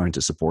coaches trying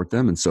to support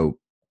them. And so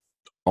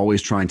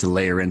always trying to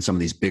layer in some of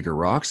these bigger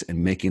rocks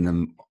and making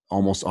them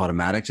almost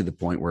automatic to the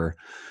point where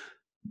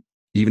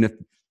even if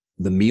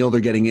the meal they're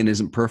getting in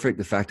isn't perfect,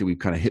 the fact that we've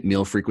kind of hit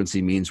meal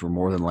frequency means we're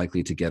more than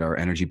likely to get our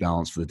energy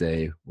balance for the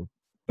day. We're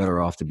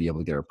better off to be able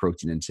to get our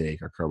protein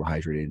intake, our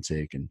carbohydrate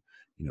intake, and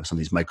some of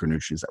these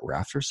micronutrients that we're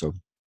after. So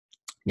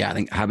yeah, I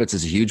think habits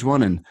is a huge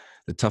one. And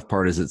the tough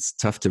part is it's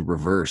tough to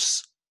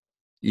reverse,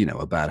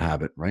 a bad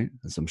habit, right?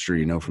 As I'm sure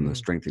from the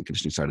strength and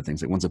conditioning side of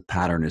things, like once a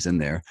pattern is in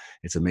there,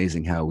 it's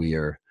amazing how we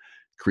are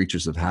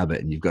creatures of habit,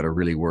 and you've got to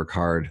really work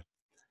hard,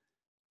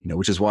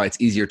 which is why it's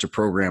easier to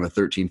program a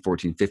 13,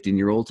 14,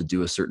 15-year-old to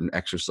do a certain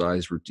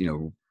exercise,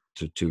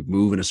 to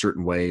move in a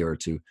certain way or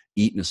to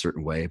eat in a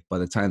certain way. By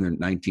the time they're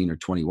 19 or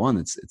 21,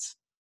 it's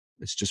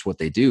just what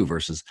they do,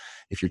 versus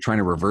if you're trying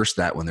to reverse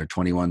that when they're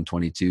 21,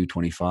 22,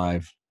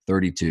 25,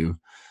 32,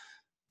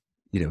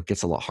 it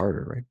gets a lot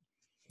harder, right?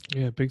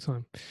 Yeah, big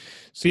time.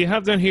 So you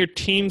have down here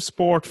team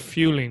sport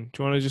fueling.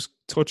 Do you want to just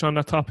touch on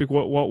that topic?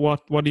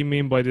 What do you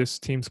mean by this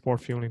team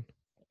sport fueling?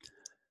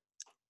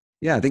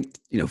 Yeah, I think,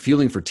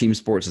 fueling for team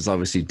sports is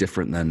obviously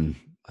different than,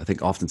 I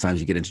think oftentimes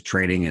you get into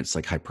training, it's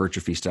like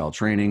hypertrophy style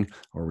training,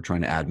 or we're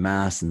trying to add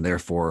mass. And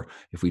therefore,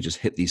 if we just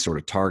hit these sort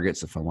of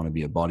targets, if I want to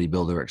be a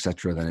bodybuilder, et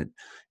cetera, then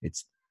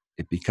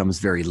it becomes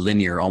very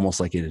linear, almost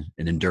like an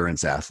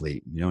endurance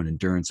athlete. An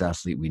endurance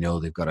athlete, we know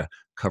they've got to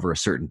cover a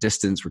certain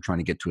distance. We're trying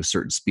to get to a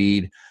certain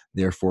speed.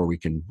 Therefore, we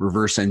can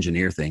reverse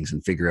engineer things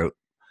and figure out,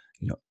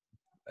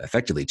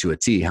 effectively to a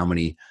T, how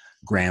many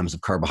grams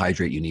of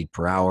carbohydrate you need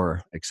per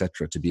hour, et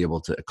cetera, to be able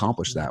to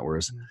accomplish that.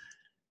 Whereas,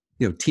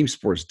 team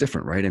sports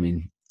different, right? I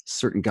mean,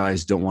 certain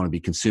guys don't want to be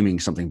consuming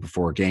something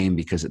before a game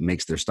because it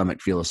makes their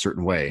stomach feel a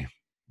certain way,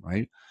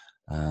 right?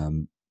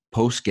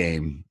 Post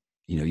game,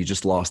 you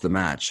just lost the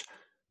match.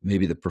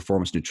 Maybe the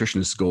performance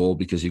nutritionist's goal,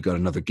 because you've got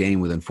another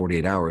game within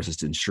 48 hours, is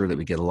to ensure that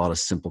we get a lot of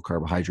simple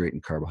carbohydrate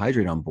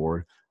on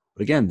board.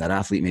 But again, that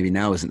athlete maybe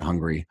now isn't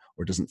hungry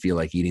or doesn't feel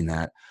like eating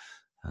that.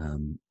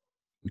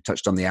 We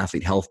touched on the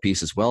athlete health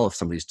piece as well. If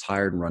somebody's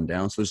tired and run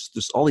down, so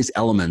there's all these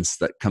elements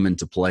that come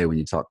into play when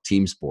you talk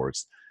team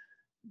sports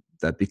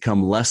that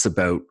become less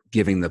about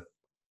giving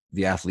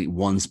the athlete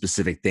one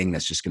specific thing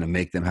that's just going to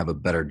make them have a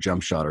better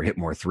jump shot or hit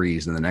more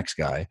threes than the next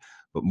guy,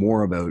 but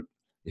more about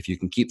if you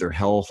can keep their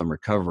health and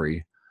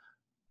recovery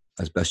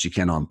as best you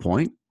can on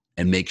point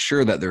and make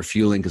sure that they're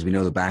fueling, because we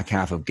know the back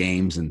half of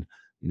games, and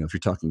if you're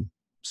talking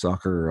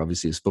soccer, or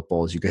obviously as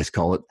football as you guys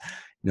call it,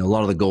 a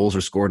lot of the goals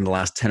are scored in the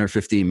last 10 or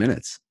 15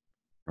 minutes.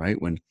 Right?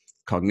 When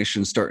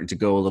cognition's starting to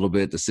go a little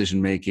bit,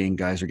 decision making,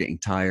 guys are getting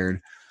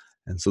tired.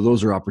 And so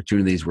those are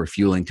opportunities where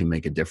fueling can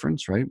make a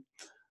difference, right?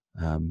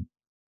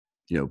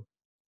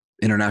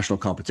 International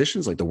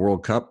competitions like the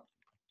World Cup,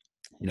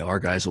 our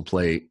guys will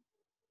play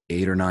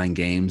 8 or 9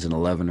 games in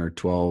 11 or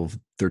 12,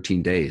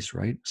 13 days,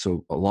 right?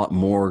 So a lot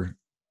more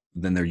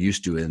than they're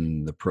used to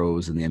in the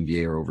pros and the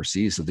NBA or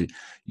overseas. So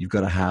you've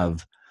got to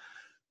have,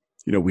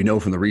 we know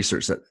from the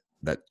research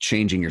that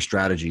changing your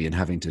strategy and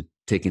having to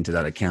take into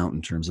that account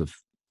in terms of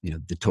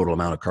the total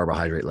amount of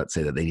carbohydrate, let's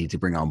say, that they need to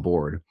bring on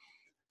board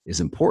is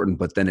important,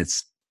 but then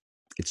it's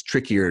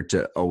trickier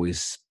to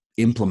always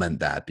implement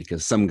that,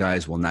 because some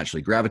guys will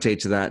naturally gravitate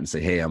to that and say,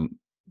 hey,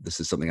 this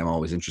is something I'm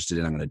always interested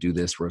in, I'm going to do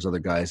this. Whereas other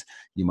guys,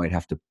 you might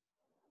have to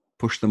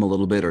push them a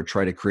little bit or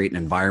try to create an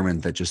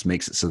environment that just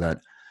makes it so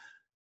that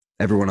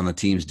everyone on the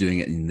team's doing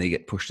it and they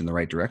get pushed in the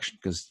right direction.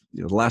 Because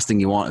the last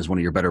thing you want is one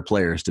of your better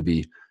players to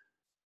be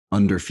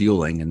under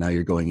fueling, and now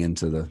you're going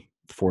into the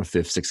 4th,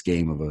 5th, 6th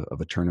game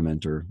of a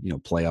tournament or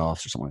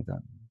playoffs or something like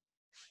that.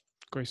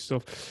 Great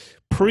stuff.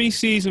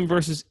 Pre-season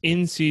versus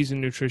in-season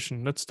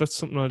nutrition. That's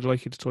something I'd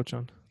like you to touch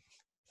on.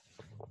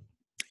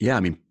 Yeah, I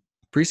mean,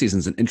 preseason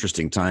is an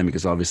interesting time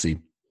because obviously,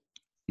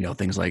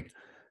 things like,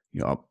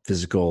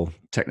 physical,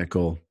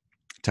 technical,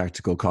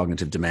 tactical,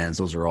 cognitive demands,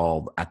 those are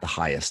all at the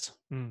highest,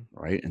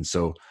 right? And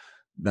so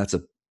that's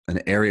an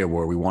area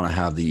where we want to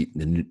have the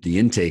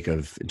intake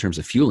of, in terms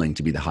of fueling,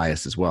 to be the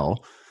highest as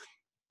well.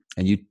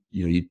 And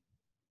you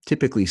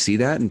typically see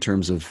that in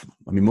terms of,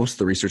 most of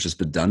the research has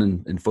been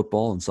done in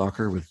football and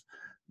soccer with,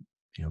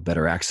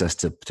 better access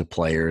to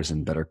players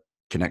and better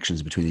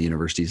connections between the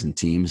universities and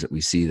teams, that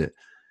we see that,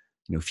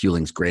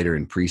 fueling's greater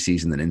in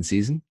preseason than in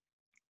season.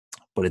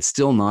 But it's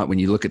still not, when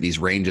you look at these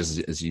ranges,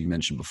 as you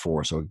mentioned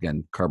before. So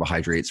again,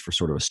 carbohydrates for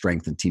sort of a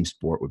strength and team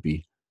sport would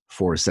be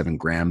 4 to 7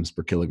 grams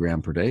per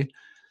kilogram per day.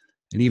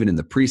 And even in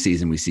the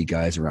preseason, we see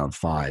guys around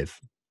 5,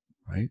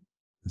 right?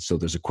 And so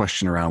there's a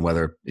question around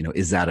whether,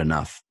 is that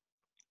enough?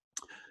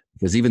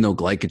 Because even though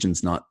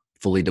glycogen's not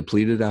fully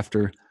depleted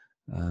after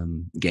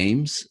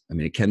games,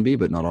 it can be,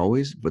 but not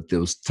always. But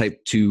those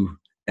type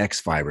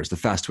 2X fibers, the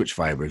fast twitch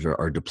fibers,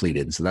 are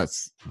depleted. So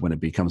that's when it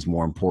becomes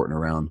more important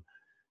around,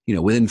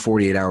 within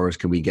 48 hours,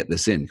 can we get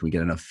this in? Can we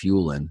get enough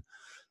fuel in?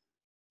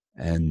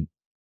 And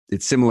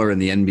it's similar in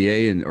the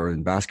NBA or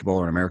in basketball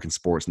or in American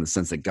sports, in the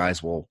sense that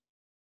guys will,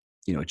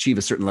 achieve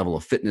a certain level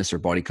of fitness or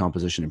body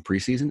composition in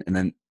preseason. And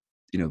then,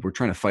 we're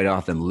trying to fight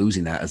off them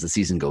losing that as the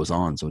season goes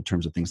on. So in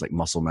terms of things like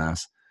muscle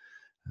mass,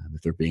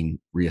 if they're being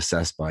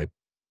reassessed by,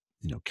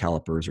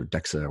 calipers or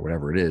DEXA or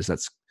whatever it is,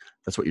 that's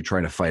what you're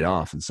trying to fight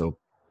off. And so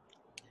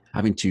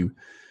having to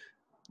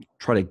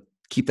try to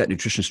keep that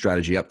nutrition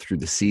strategy up through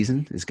the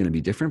season is going to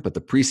be different, but the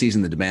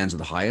preseason, the demands are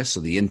the highest. So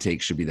the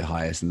intake should be the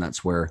highest. And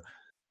that's where,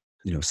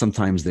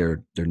 sometimes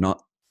they're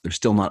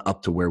still not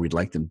up to where we'd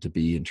like them to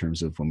be in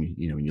terms of when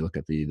you look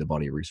at the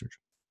body of research.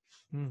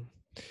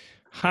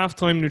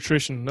 Halftime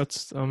nutrition.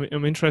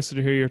 I'm interested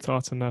to hear your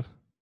thoughts on that.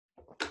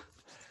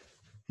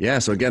 Yeah.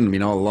 So again,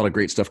 a lot of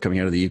great stuff coming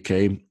out of the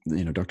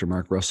UK, Dr.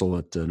 Mark Russell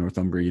at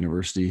Northumbria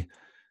University,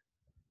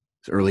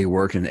 early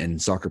work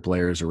and soccer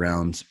players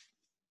around,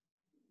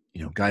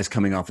 guys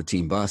coming off the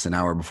team bus an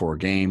hour before a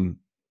game,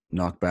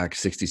 knock back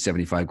 60,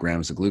 75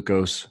 grams of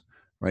glucose,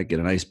 right? Get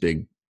a nice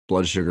big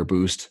blood sugar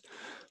boost.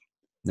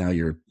 Now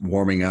you're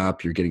warming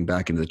up, you're getting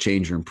back into the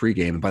change room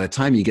pregame. And by the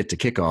time you get to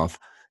kickoff,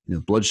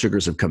 blood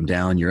sugars have come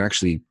down. You're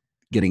actually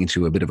getting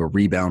into a bit of a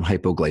rebound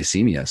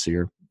hypoglycemia. So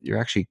you're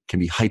actually can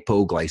be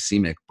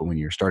hypoglycemic, but when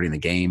you're starting the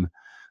game,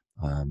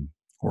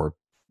 or,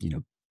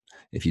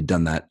 if you've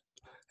done that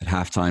at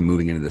halftime,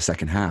 moving into the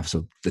second half.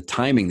 So the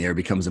timing there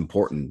becomes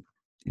important.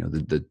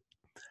 The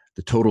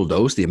total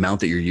dose, the amount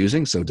that you're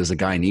using. So does a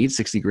guy need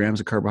 60 grams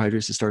of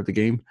carbohydrates to start the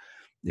game?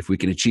 If we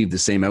can achieve the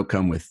same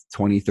outcome with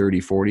 20,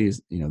 30, 40,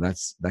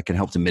 that can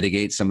help to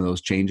mitigate some of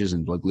those changes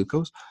in blood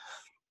glucose.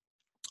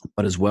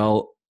 But as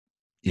well,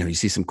 you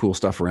see some cool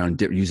stuff around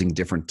using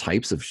different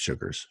types of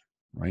sugars,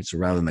 right? So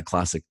rather than the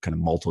classic kind of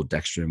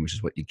maltodextrin, which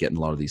is what you get in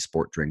a lot of these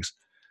sport drinks,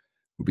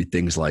 would be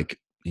things like,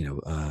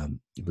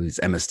 it's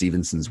Emma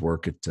Stevenson's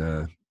work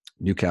at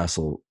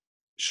Newcastle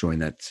showing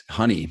that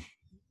honey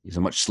is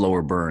a much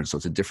slower burn. So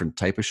it's a different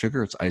type of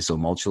sugar. It's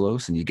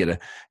isomalt, and you get a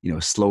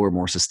slower,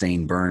 more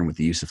sustained burn with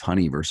the use of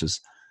honey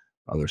versus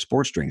other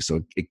sports drinks.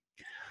 So it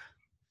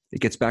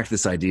gets back to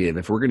this idea of,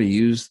 if we're going to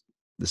use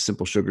the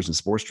simple sugars in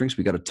sports drinks,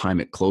 we got to time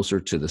it closer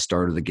to the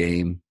start of the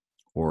game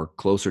or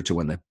closer to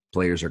when the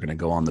players are going to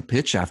go on the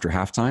pitch after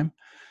halftime.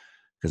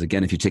 Because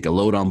again, if you take a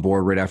load on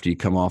board right after you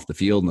come off the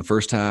field in the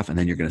first half, and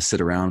then you're going to sit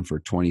around for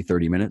 20,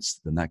 30 minutes,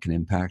 then that can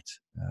impact,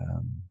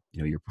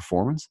 your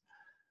performance.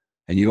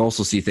 And you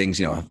also see things,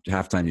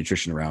 halftime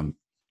nutrition around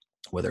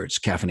whether it's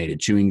caffeinated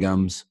chewing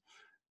gums,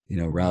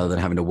 rather than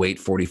having to wait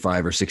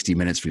 45 or 60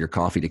 minutes for your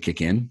coffee to kick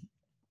in.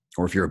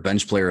 Or if you're a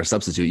bench player or a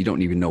substitute, you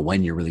don't even know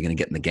when you're really going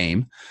to get in the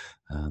game.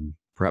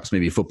 Perhaps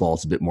maybe football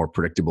is a bit more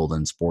predictable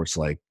than sports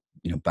like,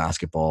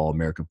 basketball,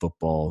 American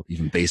football,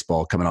 even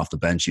baseball. Coming off the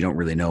bench, you don't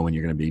really know when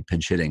you're going to be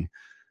pinch hitting.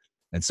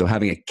 And so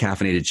having a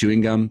caffeinated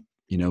chewing gum,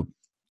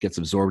 gets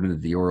absorbed into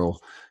the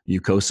oral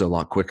mucosa a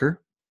lot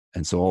quicker.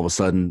 And so all of a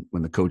sudden,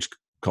 when the coach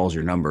calls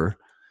your number,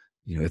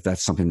 if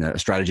that's a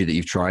strategy that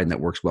you've tried and that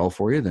works well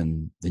for you,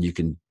 then you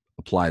can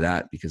apply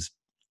that. Because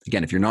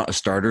again, if you're not a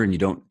starter and you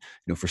don't,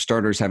 for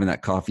starters, having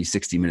that coffee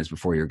 60 minutes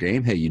before your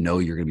game, hey, you're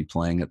going to be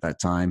playing at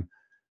that time.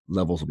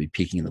 Levels will be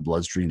peaking in the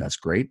bloodstream. That's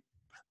great.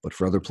 But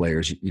for other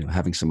players,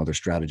 having some other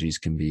strategies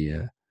can be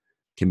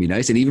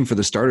nice. And even for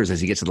the starters,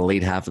 as you get to the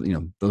late half,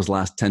 those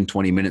last 10,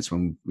 20 minutes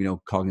when,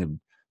 cognitive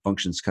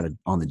functions kind of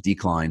on the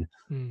decline,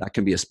 that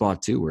can be a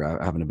spot too,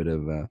 where having a bit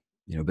of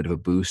a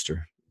boost,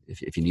 or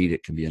if you need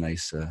it, can be a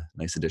nice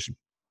addition.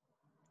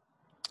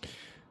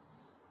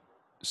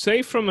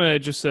 Say from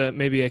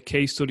maybe a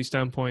case study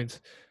standpoint,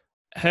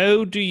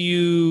 how do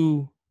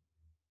you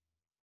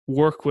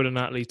work with an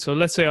athlete? So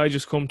let's say I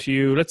just come to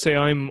you. Let's say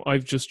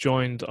I've just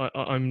joined.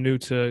 I'm new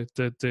to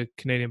the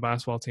Canadian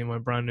basketball team.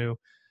 I'm brand new,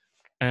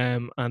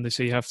 and they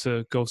say you have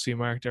to go see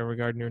Mark there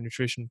regarding your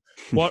nutrition.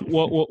 What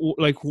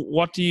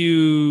do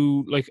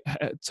you like?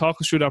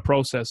 Talk us through that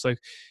process. Like,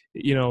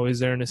 is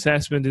there an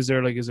assessment? Is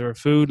there a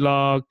food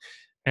log?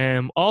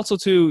 Also,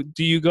 too,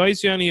 do you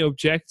guys do any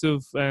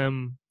objective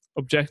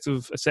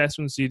objective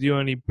assessments? Do you do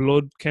any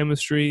blood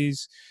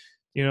chemistries?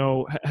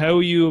 How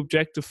are you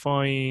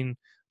objectifying,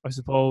 I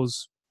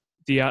suppose,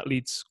 the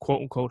athlete's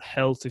quote unquote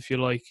health, if you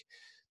like,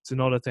 to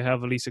know that they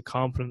have at least a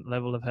competent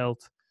level of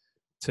health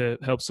to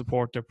help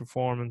support their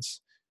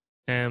performance?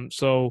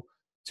 So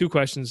two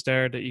questions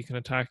there that you can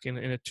attack in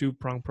a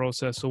two-pronged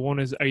process. So one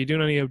is, are you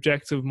doing any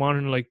objective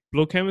monitoring like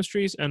blood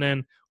chemistries? And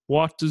then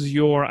what does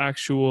your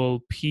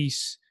actual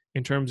piece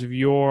in terms of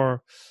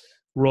your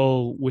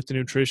role with the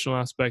nutritional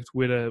aspect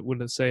with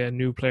say a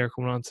new player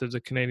coming onto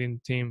the Canadian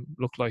team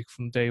look like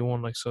from day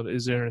one? Like, so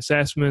is there an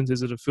assessment?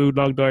 Is it a food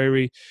log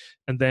diary?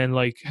 And then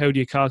like, how do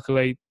you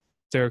calculate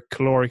their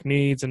caloric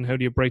needs and how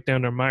do you break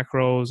down their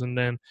macros? And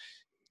then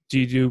do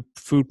you do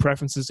food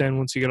preferences then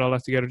once you get all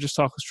that together? Just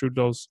talk us through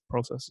those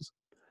processes.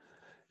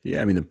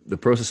 Yeah, I mean, the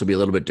process will be a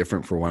little bit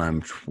different for when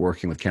I'm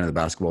working with Canada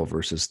Basketball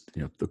versus,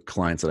 the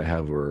clients that I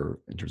have are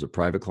in terms of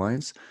private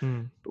clients.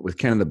 But with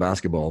Canada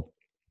Basketball,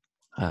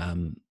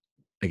 again,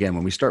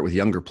 when we start with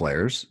younger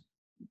players,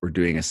 we're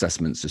doing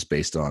assessments just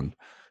based on,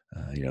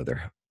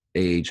 their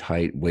age,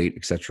 height, weight,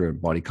 et cetera,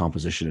 body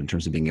composition in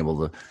terms of being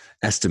able to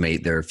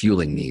estimate their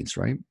fueling needs,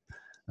 right?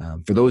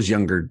 For those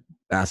younger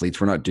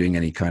athletes, we're not doing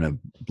any kind of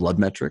blood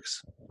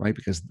metrics, right?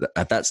 Because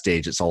at that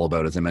stage, it's all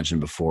about, as I mentioned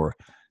before,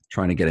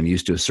 trying to get them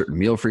used to a certain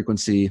meal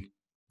frequency,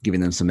 giving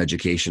them some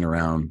education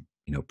around,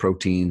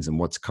 proteins and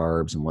what's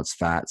carbs and what's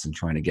fats, and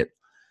trying to get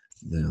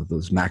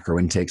those macro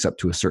intakes up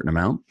to a certain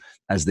amount.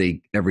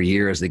 Every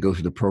year as they go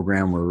through the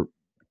program, we're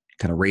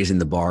kind of raising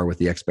the bar with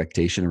the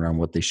expectation around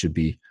what they should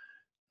be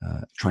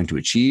trying to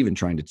achieve and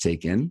trying to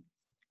take in.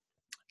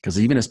 Because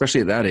even especially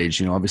at that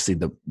age, obviously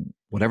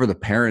whatever the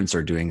parents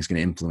are doing is going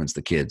to influence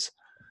the kids.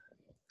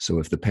 So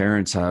if the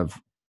parents have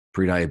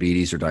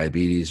prediabetes or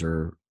diabetes,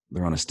 or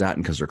they're on a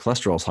statin because their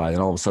cholesterol's high,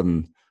 then all of a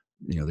sudden,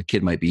 the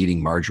kid might be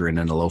eating margarine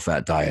and a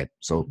low-fat diet.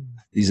 So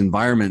these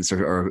environments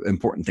are an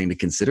important thing to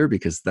consider,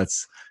 because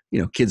that's,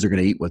 kids are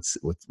going to eat what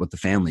the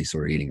family's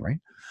sort of eating, right?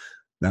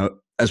 Now,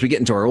 as we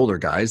get into our older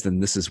guys, then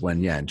this is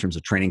when, in terms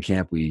of training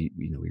camp, we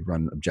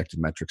run objective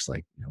metrics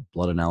like,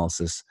 blood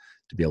analysis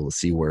to be able to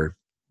see where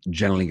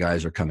generally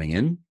guys are coming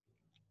in,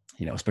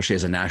 especially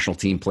as a national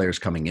team players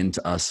coming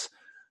into us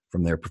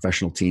from their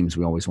professional teams.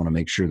 We always want to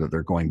make sure that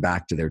they're going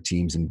back to their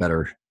teams in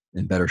better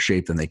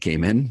shape than they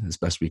came in, as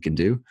best we can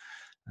do.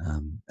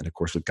 And of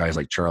course, with guys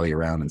like Charlie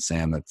around and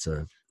Sam,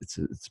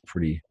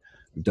 we've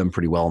done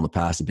pretty well in the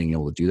past of being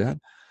able to do that.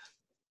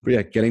 But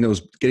yeah, getting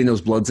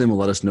those bloods in will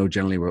let us know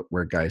generally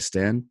where guys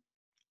stand.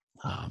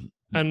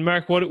 And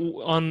Mark, what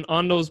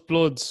on those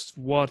bloods,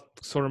 what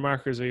sort of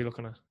markers are you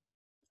looking at?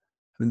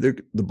 I mean,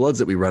 the bloods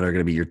that we run are going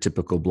to be your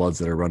typical bloods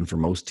that are run for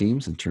most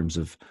teams, in terms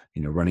of,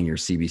 running your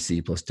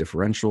CBC plus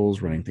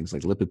differentials, running things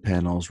like lipid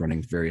panels,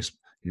 running various,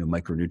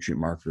 micronutrient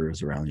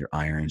markers around your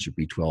irons, your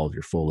B12,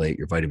 your folate,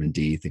 your vitamin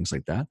D, things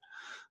like that.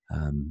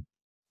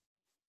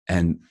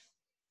 And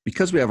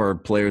because we have our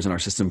players in our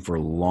system for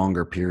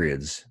longer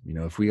periods,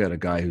 if we got a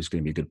guy who's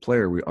going to be a good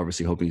player, we're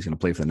obviously hoping he's going to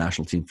play for the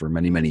national team for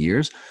many, many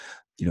years.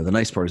 The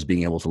nice part is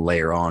being able to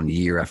layer on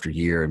year after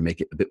year and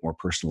make it a bit more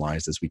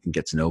personalized as we can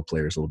get to know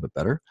players a little bit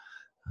better.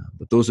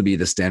 But those would be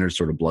the standard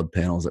sort of blood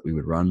panels that we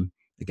would run.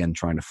 Again,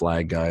 trying to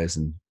flag guys,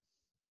 and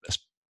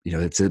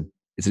it's an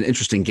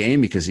interesting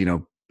game because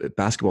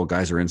basketball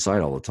guys are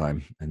inside all the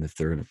time, and if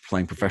they're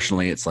playing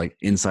professionally, it's like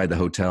inside the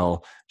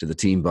hotel to the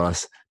team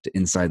bus to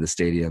inside the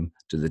stadium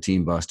to the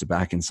team bus to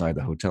back inside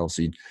the hotel.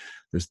 So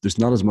there's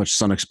not as much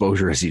sun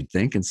exposure as you'd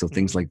think, and so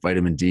things like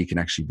vitamin D can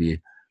actually be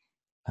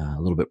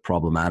a little bit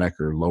problematic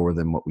or lower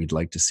than what we'd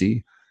like to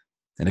see.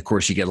 And of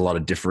course, you get a lot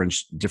of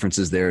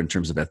differences there in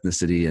terms of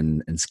ethnicity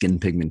and skin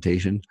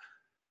pigmentation.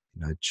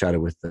 I chatted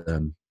with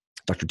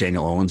Dr.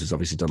 Daniel Owens, who's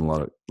obviously done a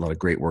lot of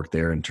great work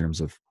there in terms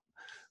of,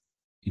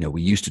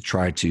 we used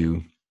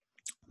to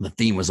the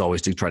theme was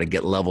always to try to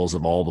get levels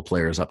of all the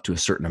players up to a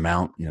certain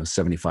amount,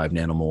 75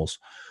 nanomoles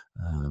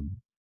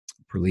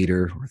per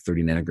liter or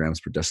 30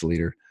 nanograms per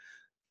deciliter.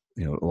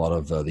 A lot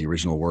of the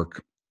original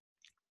work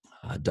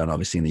done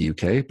obviously in the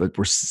UK, but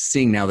we're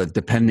seeing now that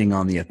depending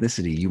on the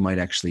ethnicity, you might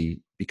actually,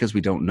 because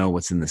we don't know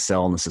what's in the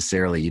cell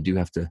necessarily, you do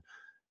have to,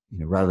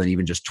 rather than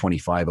even just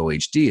 25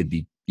 OHD, it'd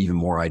be even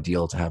more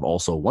ideal to have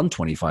also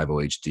 125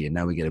 OHD. And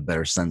now we get a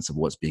better sense of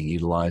what's being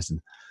utilized.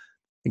 And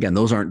again,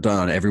 those aren't done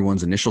on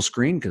everyone's initial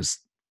screen because,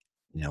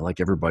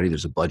 like everybody,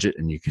 there's a budget,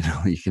 and you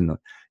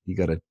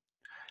got to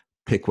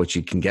pick what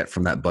you can get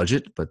from that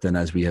budget. But then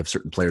as we have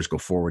certain players go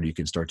forward, you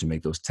can start to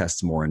make those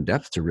tests more in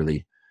depth to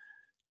really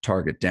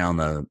target down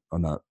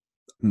on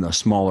the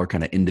smaller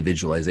kind of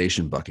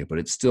individualization bucket. But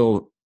it's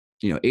still,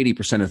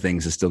 80% of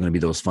things is still going to be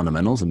those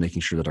fundamentals and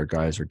making sure that our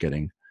guys are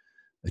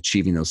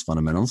achieving those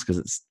fundamentals. Because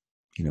it's,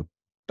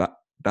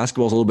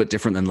 basketball is a little bit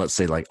different than, let's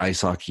say, like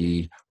ice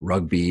hockey,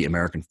 rugby,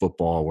 American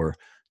football, where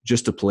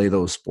just to play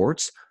those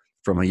sports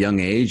from a young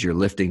age, you're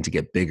lifting to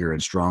get bigger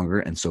and stronger.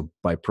 And so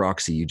by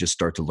proxy, you just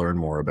start to learn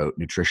more about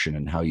nutrition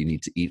and how you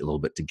need to eat a little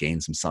bit to gain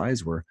some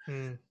size, where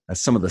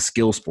as some of the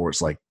skill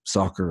sports like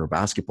soccer or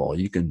basketball,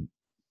 you can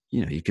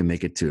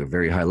make it to a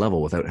very high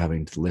level without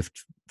having to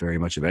lift very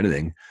much of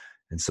anything.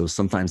 And so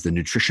sometimes the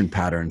nutrition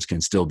patterns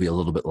can still be a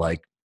little bit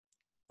like,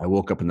 I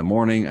woke up in the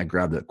morning, I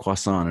grabbed a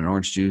croissant and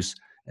orange juice,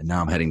 and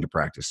now I'm heading to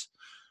practice.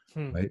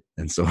 Hmm. Right.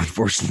 And so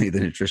unfortunately the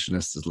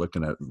nutritionist is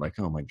looking at like,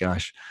 oh my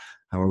gosh,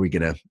 how are we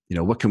going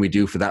to, what can we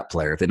do for that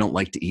player? If they don't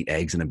like to eat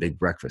eggs and a big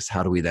breakfast,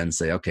 how do we then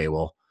say, okay,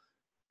 well,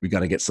 we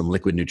got to get some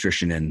liquid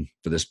nutrition in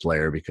for this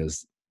player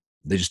because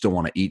they just don't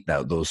want to eat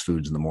those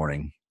foods in the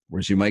morning.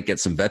 Whereas you might get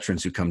some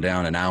veterans who come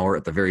down an hour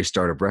at the very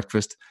start of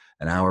breakfast,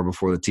 an hour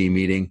before the team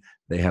meeting,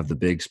 they have the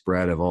big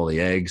spread of all the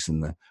eggs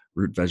and the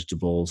root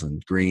vegetables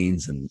and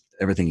greens and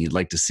everything you'd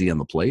like to see on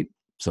the plate.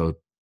 So,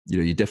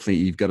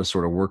 you've got to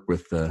sort of work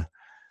with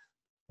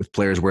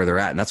players where they're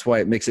at. And that's why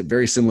it makes it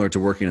very similar to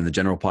working in the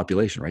general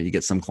population, right? You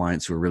get some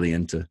clients who are really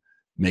into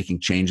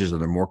making changes or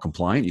they're more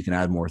compliant. You can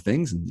add more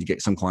things. And you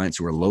get some clients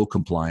who are low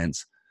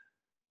compliance,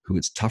 who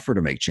it's tougher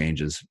to make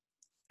changes.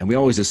 And we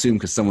always assume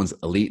because someone's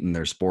elite in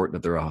their sport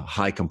that they're a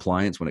high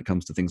compliance when it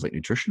comes to things like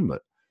nutrition,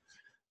 but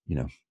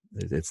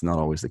it's not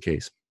always the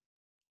case.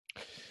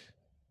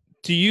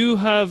 Do you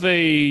have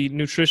a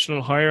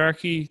nutritional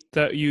hierarchy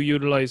that you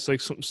utilize,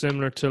 like something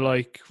similar to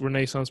like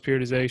Renaissance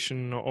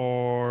periodization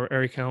or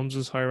Eric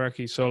Helms's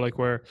hierarchy? So like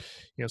where,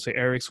 say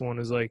Eric's one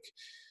is like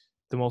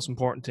the most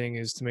important thing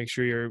is to make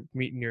sure you're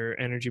meeting your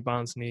energy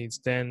balance needs.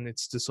 Then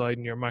it's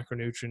deciding your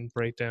macronutrient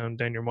breakdown,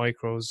 then your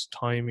micros,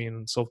 timing,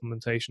 and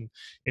supplementation.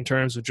 In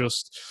terms of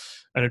just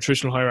a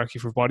nutritional hierarchy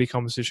for body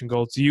composition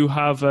goals, do you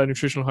have a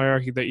nutritional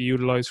hierarchy that you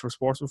utilize for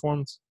sports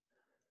performance?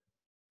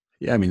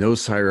 Yeah, I mean,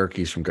 those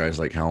hierarchies from guys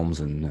like Helms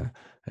and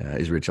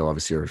Israel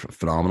obviously are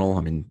phenomenal.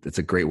 I mean, it's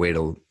a great way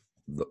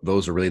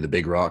those are really the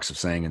big rocks of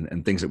saying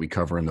and things that we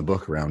cover in the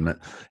book around,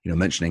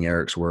 mentioning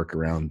Eric's work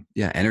around,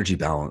 energy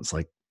balance.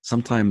 Like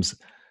sometimes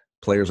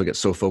players will get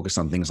so focused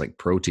on things like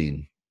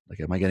protein, like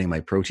am I getting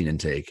my protein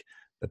intake,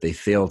 that they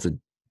fail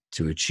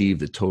to achieve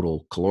the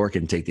total caloric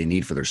intake they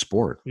need for their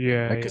sport.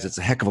 Yeah. Right? Because it's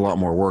a heck of a lot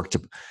more work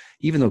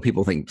even though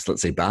people think, let's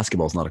say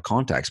basketball is not a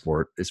contact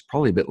sport, it's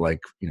probably a bit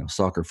like,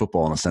 soccer,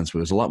 football in a sense where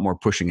there's a lot more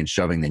pushing and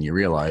shoving than you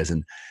realize.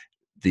 And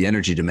the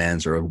energy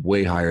demands are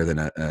way higher than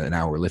an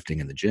hour lifting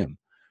in the gym.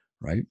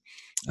 Right.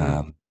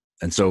 Mm.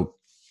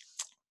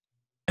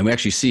 And we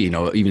actually see,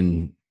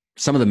 even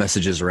some of the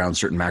messages around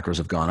certain macros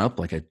have gone up.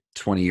 Like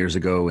 20 years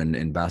ago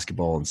in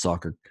basketball and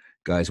soccer,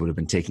 guys would have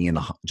been taking in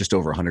just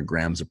over 100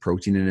 grams of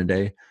protein in a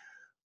day.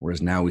 Whereas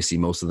now we see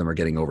most of them are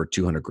getting over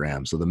 200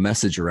 grams. So the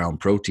message around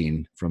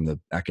protein from the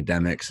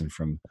academics and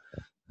from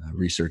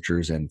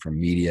researchers and from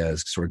media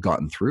has sort of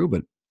gotten through.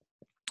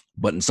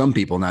 But in some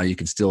people now you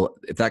can still,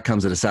 if that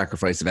comes at a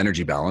sacrifice of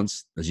energy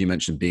balance, as you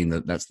mentioned, being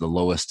that's the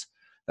lowest,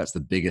 that's the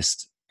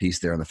biggest piece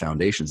there on the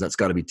foundations, that's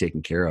got to be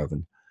taken care of.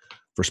 And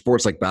for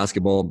sports like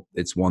basketball,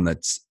 it's one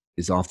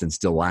is often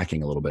still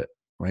lacking a little bit,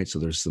 right? So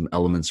there's some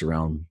elements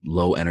around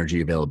low energy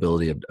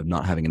availability of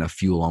not having enough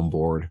fuel on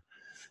board,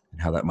 and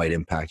how that might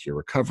impact your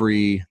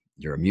recovery,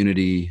 your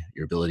immunity,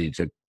 your ability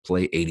to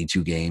play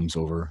 82 games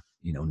over,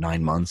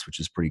 9 months, which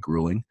is pretty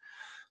grueling.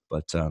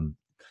 But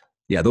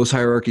those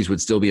hierarchies would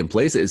still be in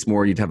place. It's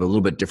more, you'd have a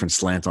little bit different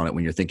slant on it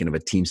when you're thinking of a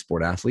team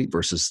sport athlete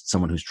versus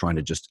someone who's trying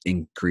to just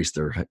increase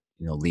their,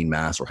 lean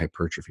mass or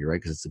hypertrophy, right?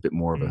 Because it's a bit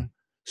more of a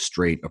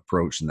straight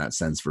approach in that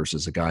sense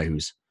versus a guy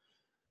who's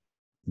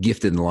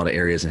gifted in a lot of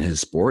areas in his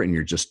sport. And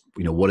you're just,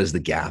 what is the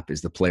gap? Is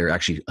the player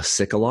actually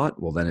sick a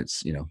lot? Well, then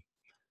it's,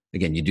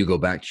 again, you do go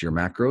back to your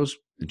macros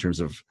in terms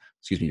of,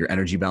 your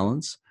energy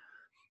balance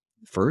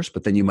first,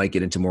 but then you might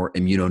get into more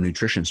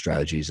immunonutrition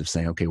strategies of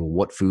saying, okay, well,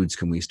 what foods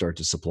can we start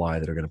to supply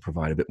that are going to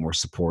provide a bit more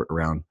support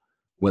around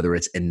whether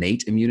it's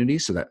innate immunity,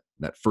 so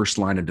that first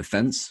line of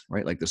defense,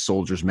 right? Like the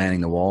soldiers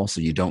manning the wall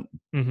so you don't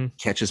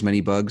catch as many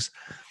bugs.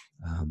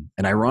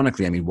 And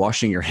ironically, I mean,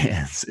 washing your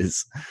hands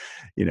is,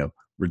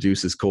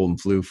 reduces cold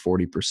and flu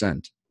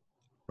 40%,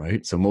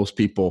 right? So most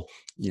people,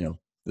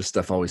 this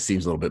stuff always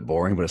seems a little bit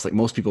boring, but it's like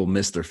most people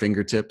miss their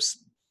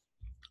fingertips,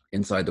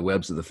 inside the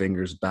webs of the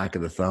fingers, back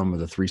of the thumb are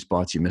the 3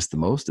 spots you miss the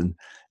most. And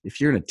if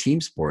you're in a team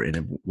sport and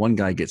if one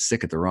guy gets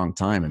sick at the wrong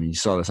time, I mean, you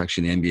saw this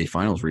actually in the NBA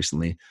finals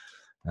recently,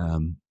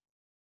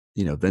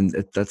 then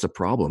that's a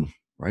problem,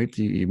 right?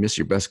 You miss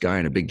your best guy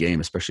in a big game,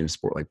 especially in a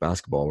sport like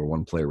basketball where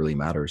one player really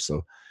matters.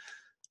 So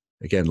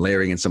again,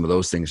 layering in some of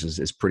those things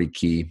is pretty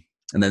key.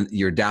 And then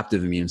your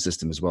adaptive immune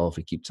system as well, if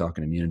we keep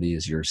talking immunity,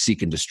 is your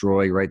seek and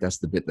destroy, right? That's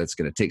the bit that's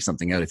going to take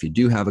something out if you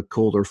do have a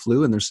cold or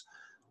flu. And there's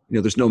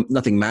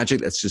nothing magic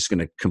that's just going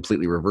to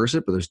completely reverse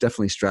it, but there's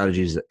definitely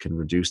strategies that can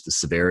reduce the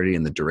severity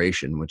and the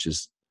duration, which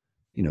is,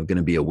 going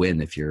to be a win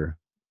if you're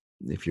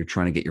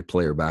trying to get your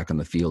player back on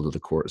the field or the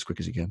court as quick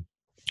as you can.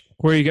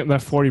 Where are you getting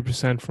that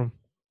 40% from?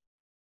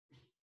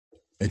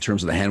 In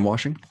terms of the hand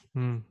washing?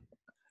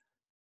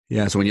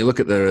 Yeah. So when you look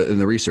at in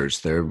the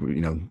research there,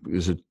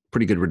 there's a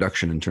pretty good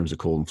reduction in terms of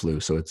cold and flu.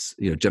 So it's,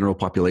 general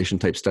population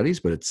type studies,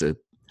 but it's in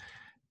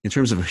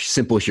terms of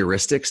simple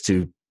heuristics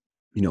to,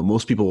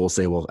 most people will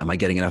say, well, am I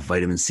getting enough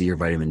vitamin C or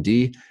vitamin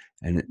D?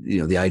 And,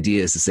 the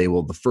idea is to say,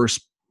 well, the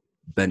first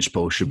bench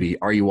post should be,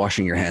 are you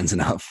washing your hands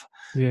enough?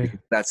 Yeah. Because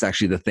that's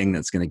actually the thing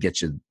that's going to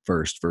get you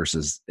first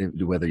versus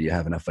whether you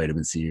have enough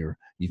vitamin C or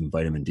even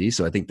vitamin D.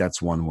 So I think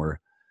that's one where,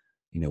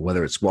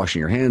 whether it's washing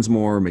your hands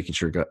more, making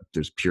sure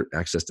there's pure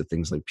access to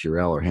things like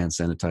Purell or hand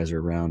sanitizer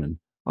around, and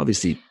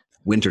obviously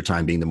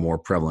wintertime being the more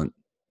prevalent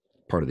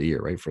part of the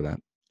year, right, for that.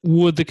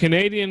 Would the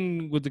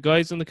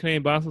guys on the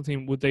Canadian basketball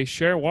team, would they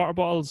share water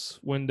bottles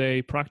when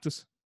they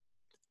practice?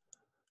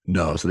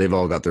 No, so they've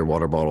all got their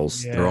water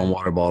bottles, their own Yeah,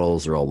 water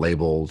bottles. They're all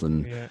labeled,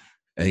 and yeah.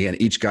 again,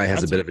 each guy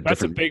has a bit of a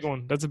That's a different. big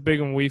one. That's a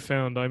big one we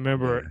found. I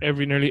remember Yeah.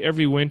 nearly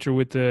every winter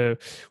we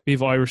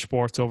have Irish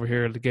sports over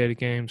here at the Gated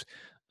Games,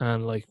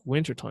 and like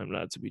wintertime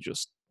lads would be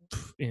just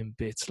in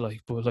bits, like,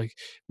 but like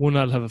one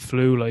lad have a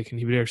flu, like, and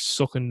he'd be there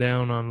sucking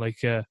down on like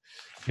the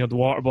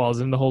water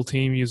bottles, and the whole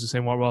team use the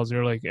same water bottles, and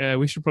you're like,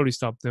 we should probably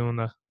stop doing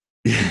that.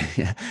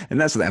 Yeah, and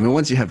that's what I mean.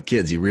 Once you have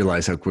kids, you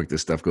realize how quick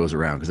this stuff goes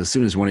around. Because as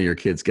soon as one of your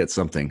kids gets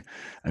something,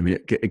 I mean,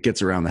 it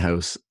gets around the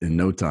house in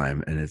no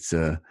time. And it's,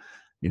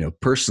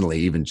 personally,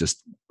 even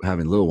just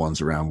having little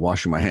ones around,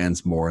 washing my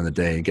hands more in the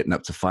day, and getting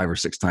up to 5 or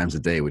 6 times a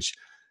day, which,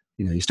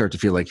 you start to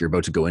feel like you're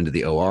about to go into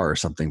the OR or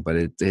something. But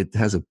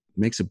it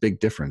makes a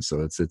big difference.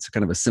 So it's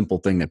kind of a simple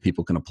thing that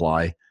people can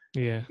apply.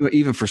 Yeah,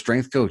 Even for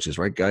strength coaches,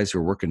 right? Guys who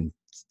are working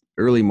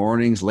early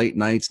mornings, late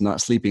nights,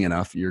 not sleeping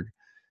enough, you're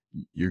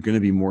going to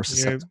be more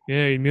susceptible.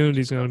 yeah,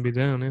 immunity's going to be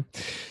down. Yeah.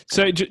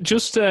 So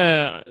just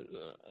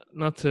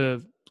not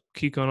to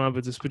keep going on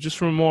about this, but just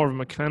from more of a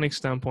mechanic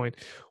standpoint,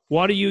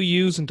 what are you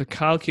using to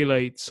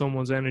calculate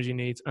someone's energy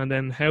needs, and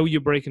then how are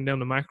you breaking down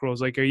the macros?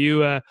 Like, are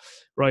you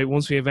right?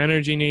 Once we have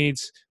energy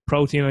needs,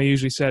 protein, I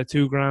usually set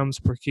 2 grams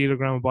per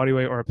kilogram of body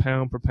weight, or a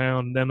pound per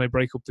pound. And then I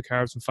break up the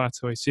carbs and fats,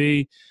 so I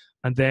see,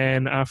 and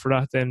then after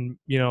that, then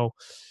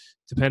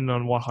depending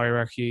on what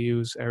hierarchy you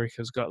use, Eric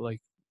has got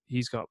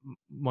he's got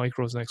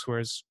micros next,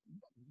 whereas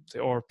the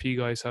RP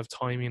guys have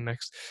timing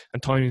next,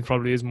 and timing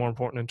probably is more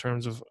important in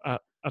terms of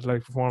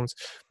athletic performance.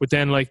 But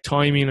then like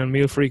timing and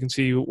meal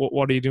frequency,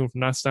 what are you doing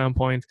from that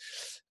standpoint?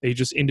 Are you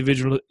just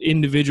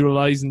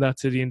individualizing that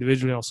to the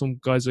individual? Some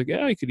guys are like,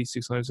 yeah, I could eat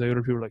 6 times a day.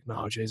 Other people are like,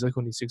 no, Jays, I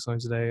couldn't eat 6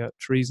 times a day.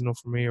 3's enough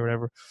for me, or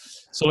whatever.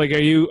 So like, are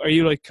you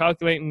like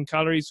calculating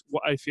calories?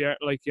 What if you are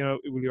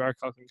you are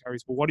calculating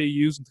calories, but what are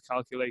you using to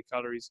calculate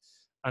calories?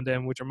 And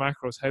then with your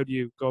macros, how do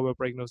you go about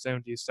breaking those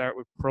down? Do you start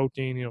with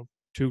protein,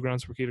 2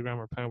 grams per kilogram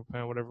or pound per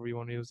pound, whatever you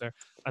want to use there,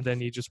 and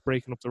then you just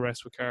breaking up the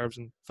rest with carbs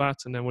and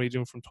fats? And then what are you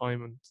doing from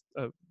time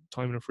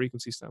and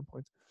frequency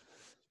standpoint?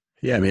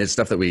 Yeah, I mean, it's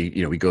stuff that we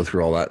go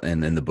through all that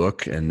in the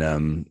book. And,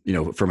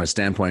 from a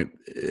standpoint,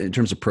 in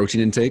terms of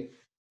protein intake,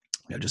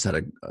 I just had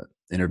an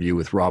interview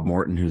with Rob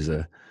Morton, who's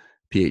a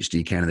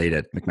PhD candidate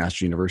at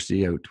McMaster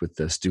University out with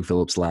the Stu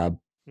Phillips lab.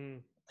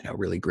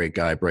 Really great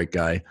guy, bright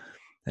guy.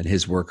 And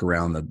his work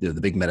around the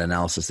big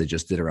meta-analysis they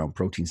just did around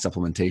protein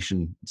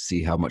supplementation,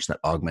 see how much that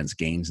augments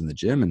gains in the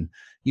gym, and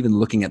even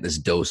looking at this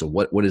dose of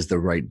what is the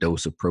right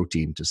dose of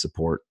protein to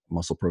support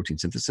muscle protein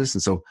synthesis.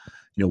 And so,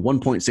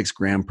 1.6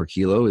 gram per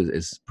kilo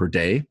is per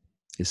day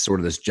is sort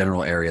of this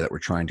general area that we're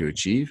trying to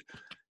achieve.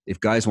 If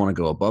guys want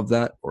to go above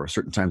that, or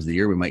certain times of the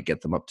year, we might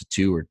get them up to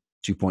 2 or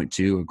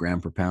 2.2 a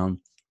gram per pound.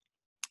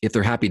 If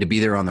they're happy to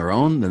be there on their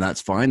own, then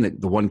that's fine.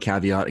 The one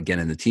caveat, again,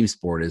 in the team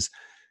sport is,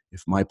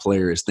 if my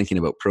player is thinking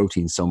about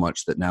protein so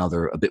much that now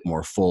they're a bit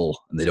more full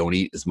and they don't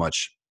eat as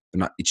much, they're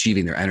not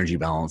achieving their energy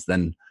balance,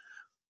 then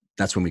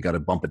that's when we got to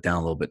bump it down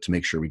a little bit to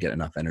make sure we get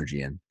enough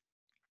energy in.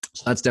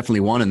 So that's definitely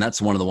one. And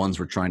that's one of the ones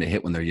we're trying to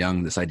hit when they're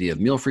young, this idea of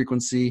meal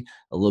frequency,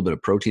 a little bit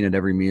of protein at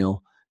every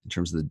meal in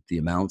terms of the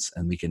amounts.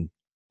 And we can,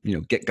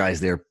 get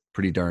guys there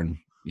pretty darn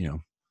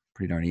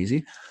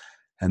easy.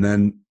 And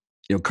then,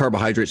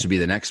 carbohydrates would be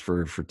the next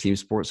for team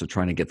sports. So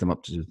trying to get them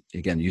up to,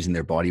 again, using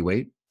their body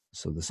weight.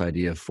 So this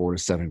idea of 4 to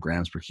 7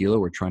 grams per kilo,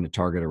 we're trying to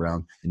target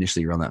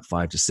initially around that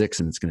 5 to 6,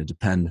 and it's going to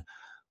depend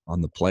on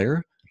the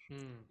player.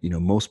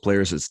 Most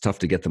players, it's tough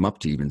to get them up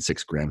to even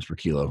 6 grams per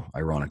kilo,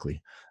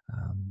 ironically.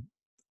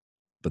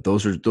 But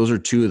those are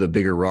 2 of the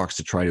bigger rocks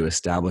to try to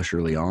establish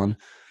early on.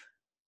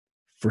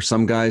 For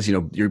some guys,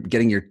 you're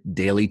getting your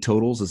daily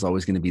totals is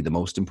always going to be the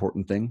most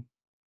important thing,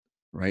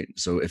 right?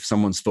 So if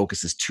someone's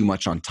focus is too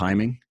much on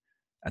timing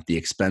at the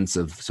expense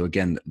of, so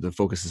again, the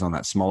focus is on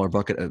that smaller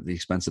bucket at the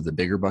expense of the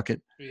bigger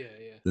bucket,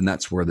 then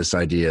that's where this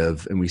idea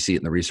of, and we see it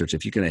in the research,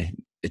 if you can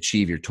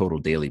achieve your total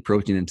daily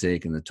protein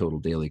intake and the total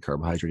daily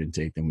carbohydrate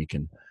intake, then we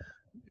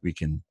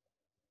can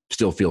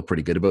still feel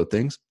pretty good about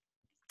things.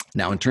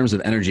 Now, in terms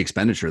of energy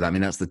expenditure,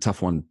 that's the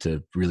tough one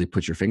to really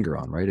put your finger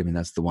on, right?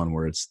 That's the one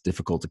where it's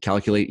difficult to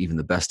calculate. Even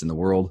the best in the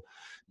world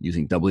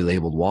using doubly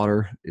labeled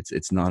water,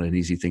 it's not an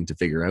easy thing to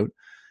figure out.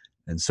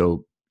 And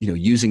so,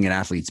 using an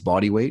athlete's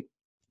body weight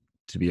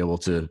to be able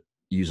to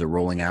use a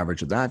rolling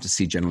average of that to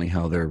see generally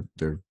how their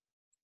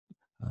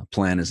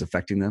plan is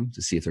affecting them,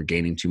 to see if they're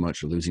gaining too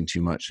much or losing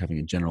too much, having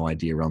a general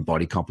idea around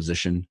body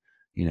composition.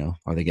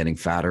 Are they getting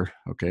fatter?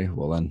 Okay,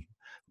 well then,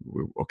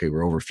 we're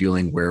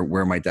overfueling.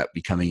 Where might that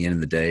be coming in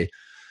the day?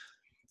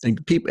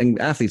 And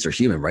athletes are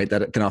human, right?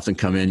 That can often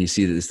come in. You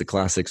see this the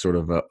classic sort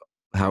of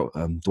how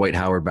Dwight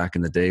Howard back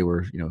in the day,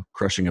 where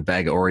crushing a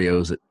bag of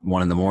Oreos at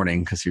 1 a.m.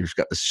 because you've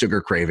got the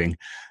sugar craving.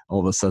 All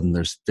of a sudden,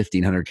 there's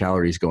 1,500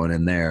 calories going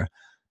in there.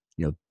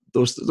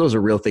 those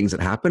are real things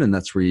that happen, and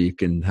that's where you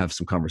can have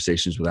some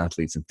conversations with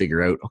athletes and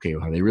figure out, okay,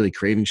 are they really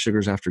craving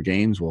sugars after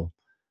games? Well,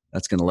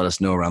 that's going to let us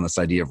know around this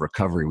idea of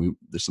recovery.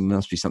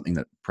 Must be something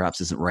that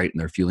perhaps isn't right in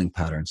their fueling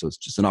pattern. So it's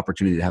just an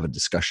opportunity to have a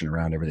discussion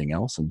around everything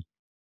else, and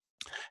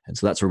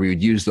so that's where we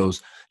would use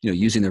those,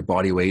 using their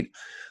body weight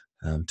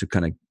to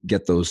kind of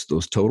get those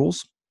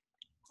totals,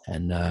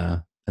 and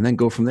then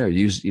go from there.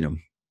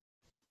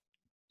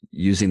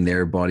 Using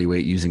their body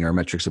weight, using our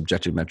metrics,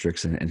 objective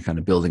metrics, and kind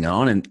of building it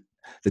on. And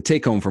the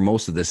take home for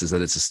most of this is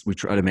that we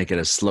try to make it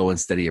as slow and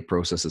steady a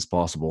process as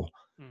possible.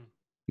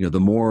 The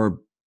more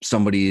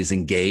somebody is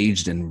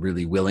engaged and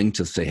really willing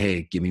to say,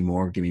 hey, give me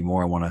more,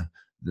 I want to,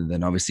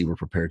 then obviously we're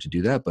prepared to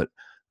do that. But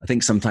I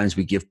think sometimes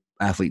we give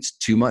athletes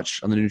too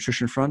much on the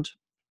nutrition front,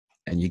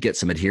 and you get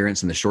some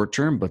adherence in the short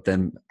term, but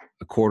then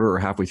a quarter or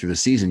halfway through the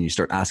season, you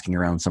start asking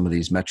around some of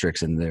these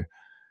metrics, and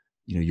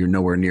you're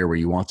nowhere near where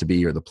you want to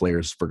be, or the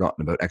player's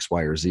forgotten about X,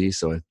 Y, or Z.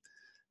 So,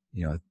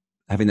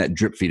 having that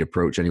drip feed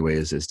approach anyway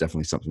is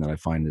definitely something that I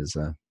find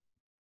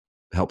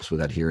helps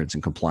with adherence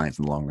and compliance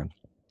in the long run.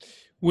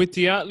 With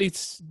the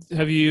athletes,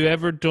 have you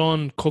ever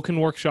done cooking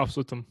workshops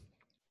with them?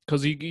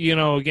 Because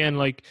again,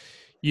 like,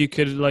 you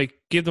could like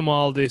give them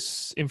all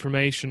this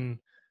information,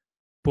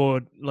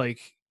 but like,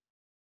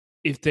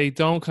 if they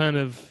don't kind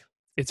of,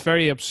 it's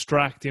very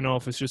abstract,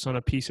 if it's just on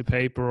a piece of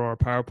paper or a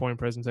PowerPoint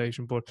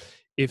presentation. But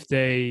if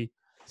they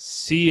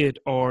see it,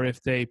 or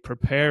if they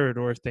prepare it,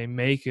 or if they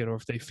make it, or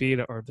if they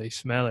feel it, or if they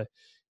smell it,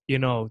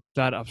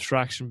 that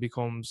abstraction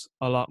becomes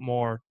a lot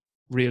more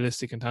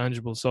realistic and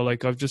tangible. So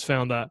like, I've just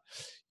found that,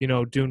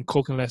 doing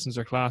cooking lessons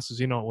or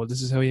classes, well,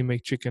 this is how you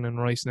make chicken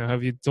and rice now.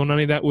 Have you done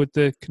any of that with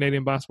the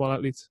Canadian basketball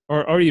athletes,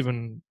 or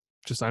even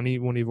just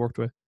anyone you've worked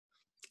with?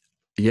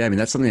 Yeah, I mean,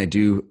 that's something I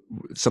do,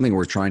 something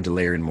we're trying to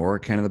layer in more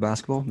at Canada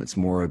Basketball. It's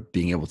more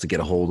being able to get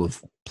a hold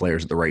of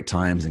players at the right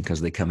times, and because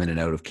they come in and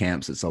out of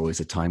camps, it's always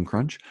a time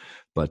crunch.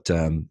 But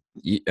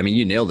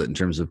you nailed it in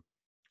terms of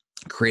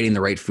creating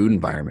the right food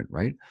environment,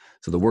 right?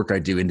 So the work I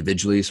do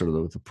individually, sort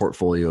of the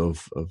portfolio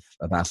of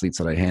athletes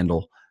that I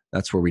handle,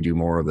 that's where we do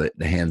more of the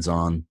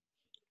hands-on,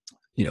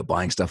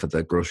 buying stuff at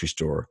the grocery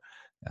store,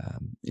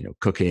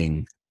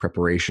 cooking,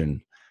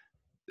 preparation.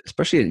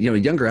 Especially,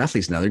 younger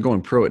athletes now, they're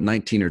going pro at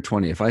 19 or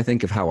 20. If I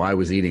think of how I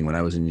was eating when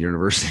I was in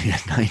university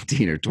at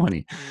 19 or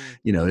 20,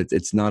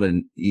 it's not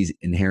an easy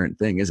inherent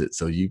thing, is it?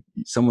 So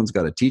someone's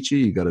got to teach you.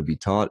 You got to be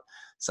taught.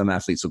 Some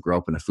athletes will grow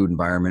up in a food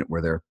environment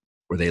where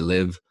they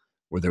live,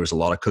 where there was a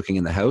lot of cooking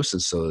in the house,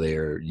 and so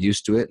they're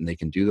used to it and they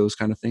can do those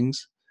kind of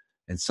things.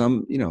 And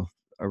some,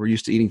 are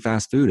used to eating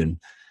fast food. And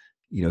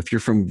if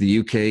you're from the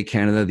UK,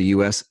 Canada, the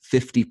US,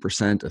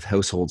 50% of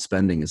household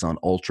spending is on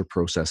ultra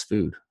processed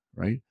food,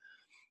 right?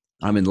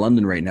 I'm in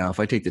London right now. If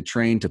I take the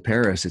train to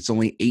Paris, it's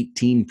only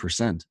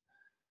 18%,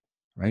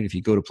 right? If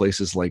you go to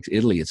places like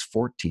Italy, it's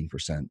 14%.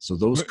 So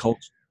those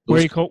cultures. Where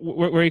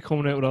are you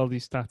coming out with all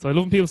these stats? I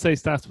love when people say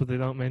stats, but they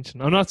don't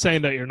mention. I'm not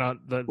saying that you're not.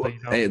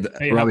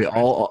 Robbie,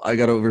 I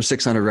got over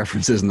 600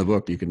 references in the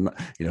book. You can,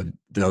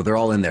 they're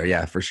all in there.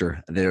 Yeah, for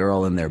sure, they're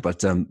all in there. But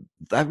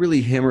that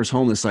really hammers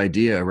home this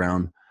idea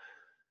around,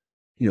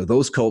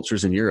 those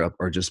cultures in Europe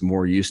are just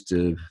more used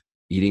to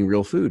eating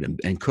real food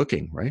and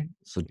cooking, right?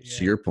 So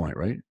to your point,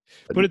 right?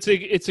 But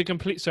it's a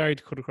complete. Sorry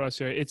to cut across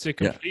here. It's a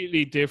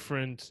completely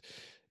different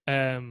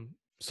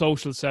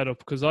social setup,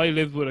 because I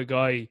lived with a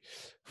guy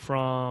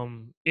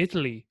from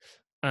Italy,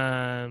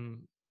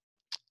 Simone.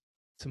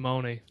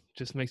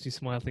 Just makes me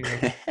smile thinking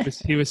of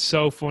it. He was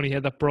so funny. He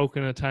had that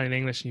broken Italian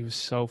English, and he was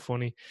so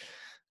funny.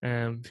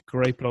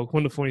 Great bloke,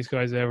 one of the funniest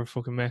guys I ever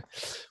fucking met.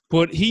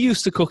 But he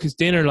used to cook his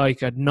dinner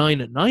like at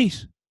 9 at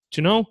night,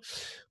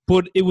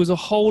 but it was a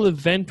whole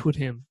event with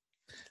him.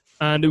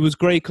 And it was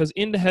great because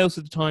in the house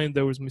at the time,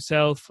 there was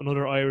myself,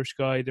 another Irish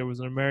guy, there was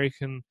an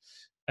American,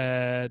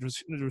 there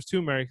was two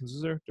Americans,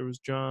 was there? There was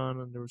John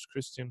and there was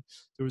Christian.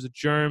 There was a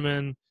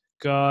German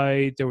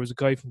guy, there was a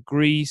guy from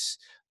Greece.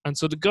 And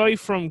so the guy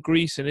from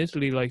Greece and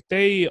Italy, like,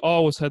 they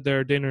always had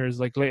their dinners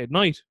like late at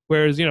night,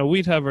 whereas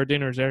we'd have our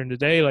dinners there in the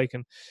day,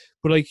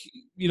 but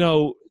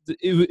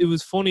it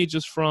was funny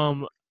just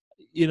from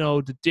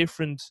the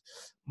different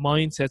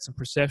mindsets and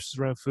perceptions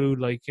around food.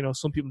 Like,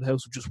 some people in the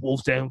house would just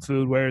wolf down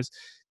food, whereas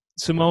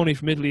Simone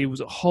from Italy, it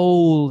was a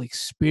whole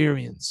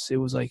experience. It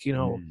was like,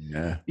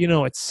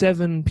 at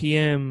 7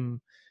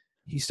 p.m.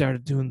 he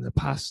started doing the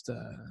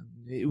pasta.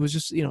 It was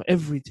just,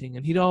 everything.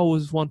 And he'd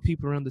always want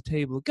people around the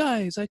table,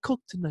 guys, I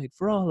cooked tonight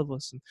for all of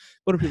us. And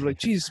other people were like,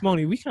 Jesus,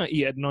 Simone, we can't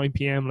eat at 9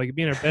 p.m. Like, it'd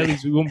be in our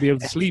bellies, we wouldn't be able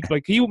to sleep.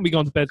 Like, he wouldn't be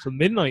going to bed till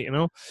midnight,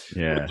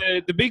 Yeah.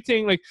 But the big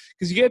thing, like,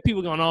 because you get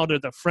people going, they're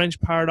the French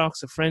paradox.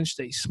 The French,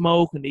 they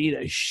smoke and they eat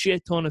a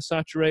shit ton of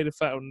saturated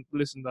fat. And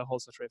listen to that whole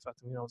saturated fat,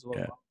 it's a lot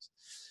of bombs.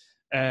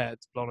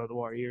 It's blown out of the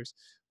water years.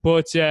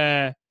 But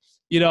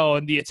you know,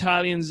 and the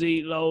Italians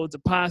eat loads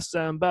of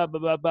pasta and blah blah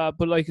blah blah.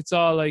 But like it's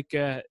all like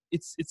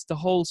it's the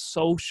whole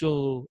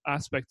social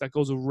aspect that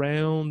goes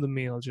around the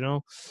meals, you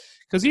know.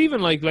 Because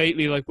even like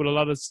lately, like with a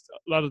lot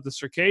of the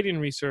circadian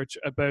research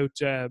about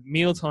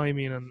meal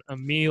timing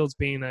and meals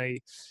being a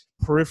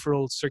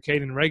peripheral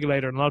circadian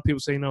regulator, and a lot of people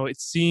say no, it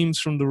seems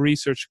from the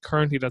research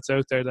currently that's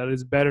out there that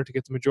it's better to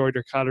get the majority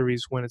of your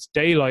calories when it's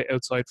daylight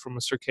outside from a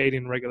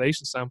circadian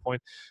regulation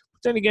standpoint.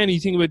 But then again, you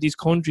think about these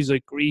countries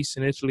like Greece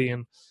and Italy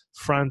and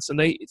France, and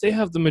they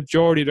have the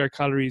majority of their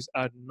calories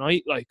at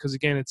night, like because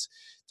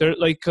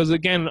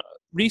again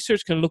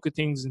research can look at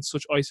things in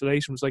such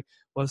isolation. It's like,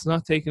 well, it's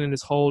not taking in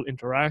this whole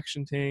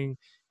interaction thing.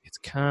 It's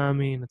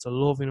calming. It's a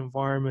loving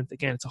environment.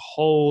 Again, it's a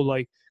whole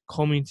like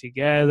coming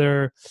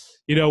together,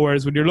 you know.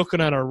 Whereas when you're looking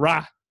at a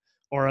rat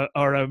or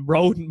a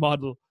rodent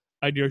model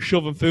and you're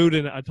shoving food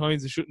in it at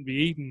times it shouldn't be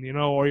eaten, you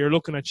know, or you're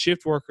looking at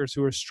shift workers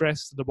who are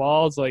stressed to the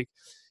balls, like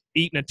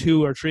eating at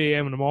 2 or 3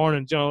 a.m. in the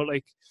morning, you know,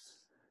 like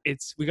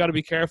we got to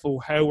be careful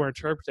how we're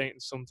interpreting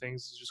some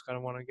things. Just kind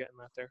of want to get in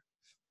that there.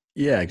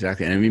 Yeah,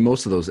 exactly. And I mean,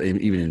 most of those,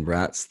 even in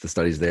rats, the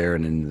studies there,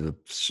 and in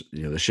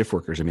the shift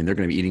workers, I mean, they're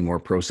going to be eating more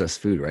processed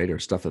food, right? Or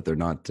stuff that they're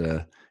not,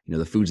 the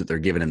foods that they're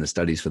given in the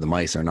studies for the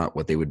mice are not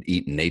what they would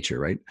eat in nature,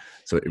 right?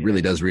 So it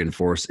really does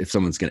reinforce if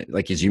someone's going to,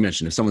 like, as you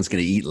mentioned, if someone's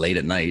going to eat late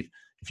at night,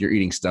 if you're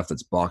eating stuff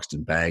that's boxed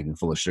and bagged and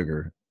full of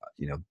sugar,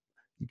 you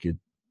could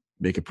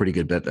make a pretty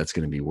good bet that's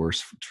going to be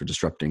worse for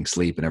disrupting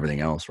sleep and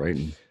everything else, right?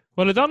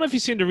 Well, I don't know if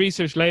you've seen the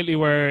research lately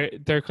where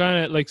they're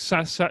kind of like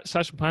Sacha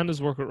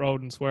Panda's work with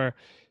rodents, where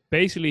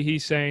basically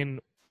he's saying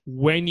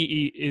when you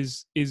eat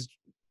is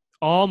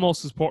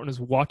almost as important as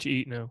what you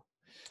eat now.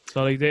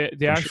 So like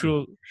the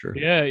actual sure.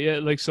 Yeah,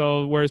 like,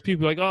 so whereas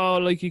people are like, oh,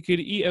 like you could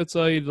eat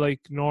outside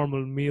like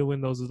normal meal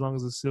windows as long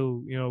as it's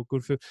still, you know,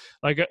 good food.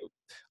 Like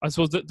I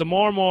suppose the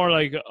more and more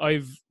like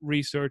I've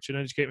researched and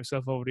educated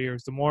myself over the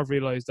years, the more I've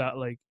realized that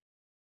like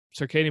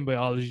circadian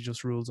biology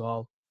just rules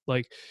all.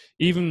 Like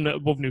even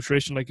above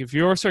nutrition, like if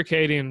your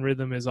circadian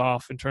rhythm is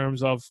off in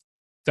terms of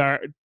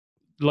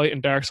light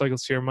and dark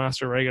cycles to your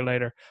master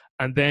regulator,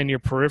 and then your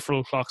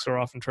peripheral clocks are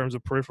off in terms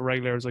of peripheral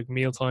regulators like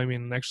meal timing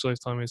and exercise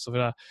timing and stuff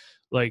like that,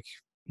 like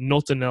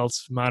nothing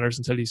else matters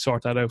until you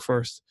sort that out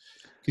first.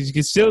 Because you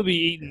can still be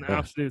eating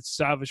absolute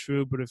savage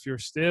food, but if your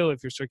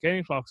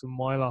circadian clock's a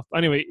mile off,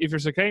 anyway, if your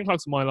circadian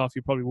clock's a mile off,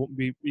 you probably won't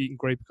be eating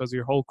great because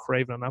your whole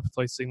craving and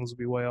appetite signals will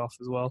be way off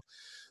as well.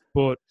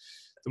 But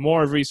the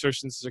more I've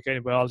researched into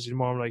circadian biology, the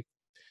more I'm like,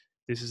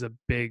 this is a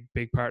big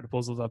part of the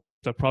puzzle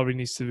that probably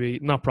needs to be,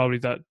 not probably,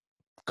 that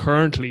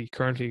currently,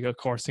 of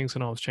course, things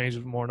can always change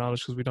with more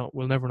knowledge because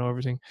we'll never know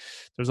everything.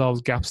 There's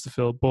always gaps to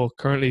fill. But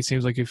currently it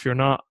seems like if you're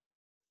not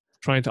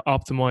trying to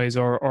optimize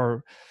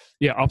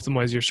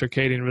optimize your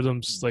circadian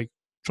rhythms, like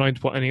trying to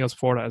put anything else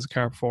before that as a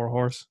car before a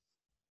horse.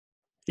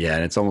 Yeah,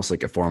 and it's almost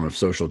like a form of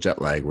social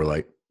jet lag where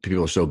like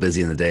people are so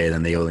busy in the day and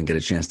then they only get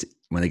a chance to,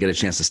 when they get a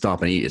chance to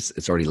stop and eat,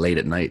 it's already late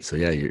at night. So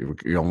yeah,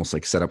 you're almost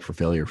like set up for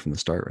failure from the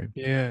start, right?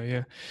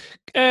 Yeah.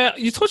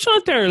 You touched on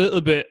it there a little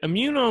bit.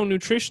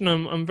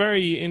 Immunonutrition, I'm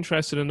very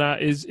interested in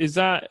that. Is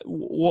that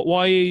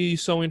why are you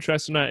so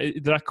interested in that?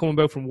 Did that come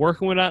about from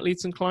working with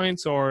athletes and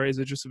clients, or is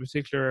it just a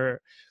particular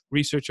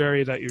research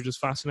area that you're just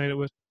fascinated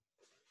with?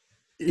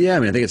 Yeah,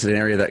 I mean, I think it's an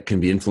area that can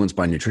be influenced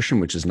by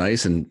nutrition, which is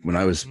nice. And when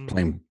I was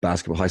playing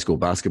basketball, high school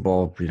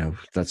basketball,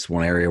 that's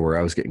one area where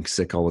I was getting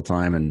sick all the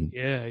time and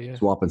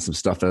swapping some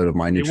stuff out of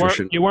my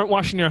nutrition. You weren't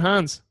washing your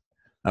hands.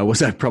 I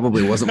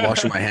probably wasn't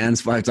washing my hands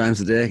 5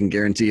 times a day. I can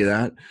guarantee you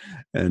that.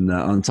 And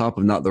on top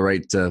of not the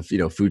right,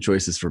 food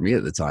choices for me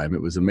at the time,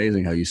 it was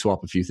amazing how you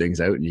swap a few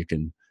things out and you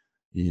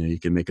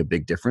can make a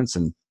big difference.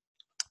 And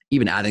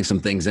even adding some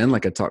things in,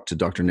 like I talked to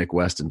Dr. Nick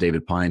West and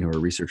David Pine, who are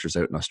researchers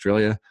out in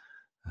Australia,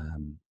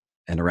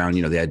 and around,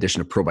 the addition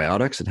of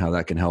probiotics and how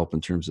that can help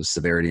in terms of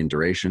severity and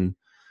duration.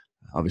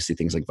 Obviously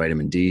things like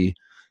vitamin D.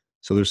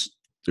 So there's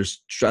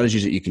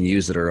strategies that you can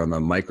use that are on the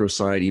micro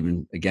side.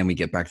 Even again, we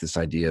get back to this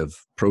idea of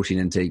protein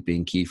intake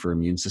being key for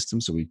immune system.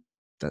 So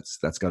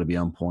that's got to be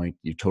on point.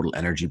 Your total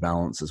energy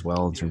balance as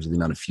well in terms of the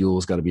amount of fuel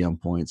has got to be on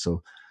point.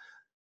 So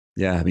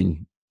yeah, I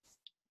mean,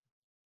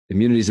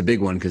 immunity is a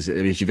big one because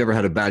if you've ever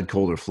had a bad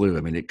cold or flu,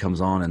 I mean, it comes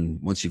on, and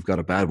once you've got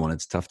a bad one,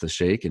 it's tough to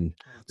shake, and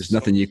there's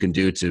nothing you can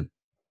do to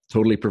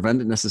totally prevent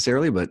it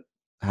necessarily, but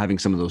having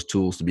some of those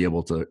tools to be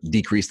able to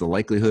decrease the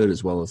likelihood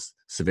as well as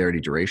severity,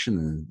 duration,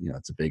 and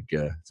it's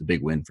a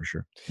big win for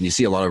sure. And you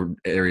see a lot of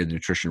area of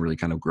nutrition really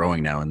kind of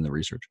growing now in the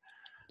research.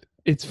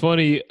 It's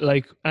funny,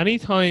 like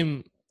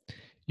anytime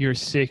you're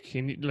sick,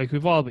 and like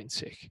we've all been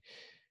sick,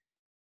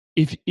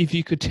 if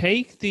you could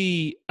take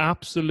the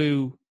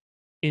absolute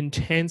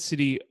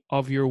intensity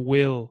of your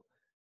will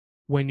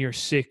when you're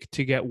sick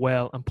to get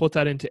well, and put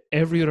that into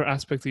every other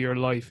aspect of your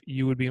life,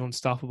 you would be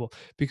unstoppable.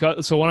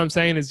 Because so what I'm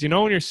saying is,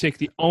 when you're sick,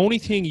 the only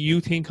thing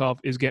you think of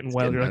is getting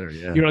well. You're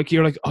better,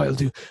 you're like, I'll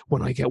do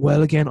when I get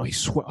well again. I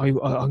swear,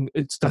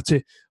 that's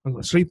it. I'm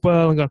gonna sleep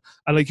well. You're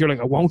like,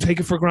 I won't take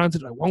it for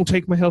granted. I won't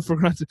take my health for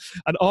granted.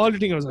 And all you're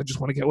thinking is, I just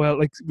want to get well.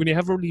 Like when you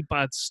have a really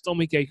bad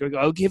stomach ache, you're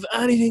like, I'll give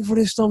anything for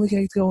this stomach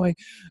ache to go away.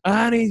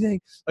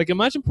 Anything. Like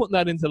imagine putting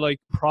that into like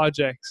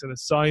projects and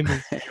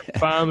assignments for your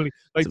family,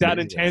 like that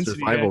intensity.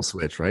 Survival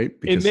switch, right?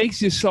 Because it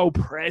makes you so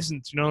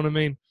present. You know what I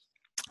mean?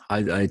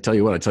 I tell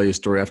you what, I tell you a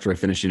story. After I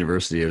finished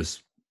university, I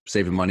was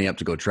saving money up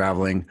to go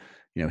traveling,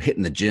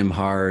 hitting the gym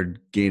hard,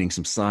 gaining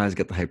some size,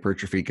 get the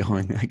hypertrophy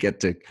going. I get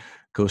to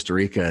Costa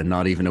Rica and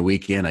not even a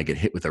week in, I get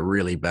hit with a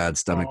really bad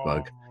stomach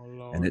bug.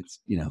 Lord. And it's,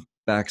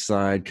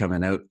 backside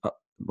coming out,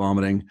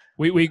 vomiting.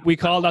 We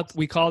call that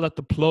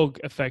the plug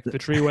effect, the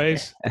 3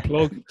 ways, the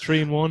plug,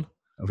 3 in 1.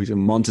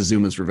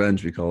 Montezuma's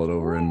revenge, we call it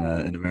over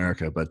in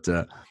America. But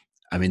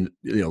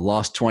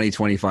lost 20,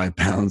 25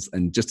 pounds.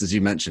 And just as you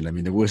mentioned,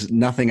 there was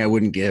nothing I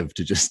wouldn't give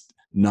to just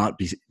not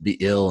be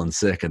ill and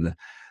sick. And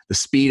the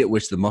speed at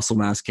which the muscle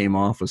mass came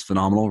off was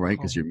phenomenal, right?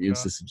 Because your immune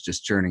system's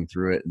just churning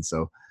through it. And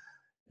so,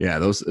 yeah,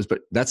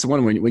 but that's the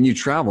one when you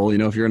travel,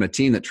 if you're in a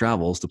team that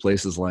travels to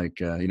places like,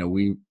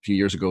 we a few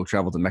years ago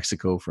traveled to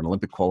Mexico for an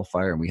Olympic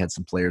qualifier, and we had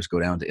some players go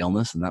down to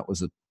illness, and that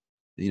was it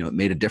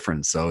made a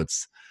difference. So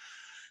it's,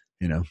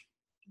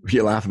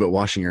 you laugh about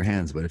washing your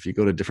hands, but if you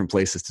go to different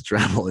places to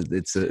travel,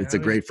 it's a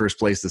great first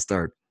place to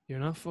start. You're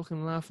not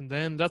fucking laughing.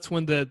 Then that's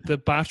when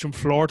the bathroom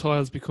floor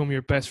tiles become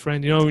your best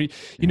friend.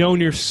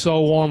 When you're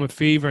so warm with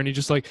fever, and you're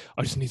just like,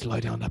 I just need to lie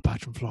down on that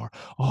bathroom floor.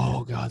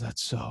 Oh God,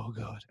 that's so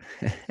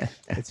good.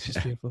 It's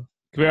just beautiful.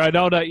 Come here, I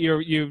know that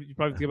you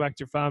probably get back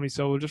to your family,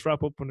 so we'll just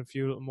wrap up on a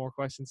few little more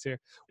questions here.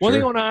 One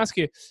thing I want to ask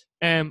you,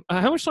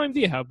 how much time do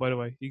you have, by the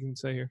way? You can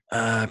say here.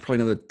 Probably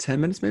another 10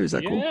 minutes, maybe. Is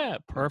that cool? Yeah,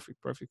 perfect.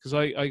 Because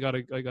I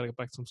gotta get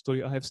back to some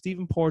study. I have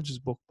Stephen Porges'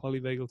 book,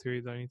 Polyvagal Theory,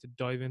 that I need to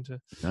dive into.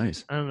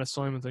 Nice. And an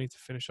assignment I need to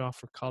finish off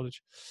for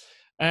college.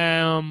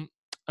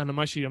 And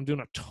I'm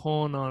doing a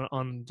ton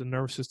on the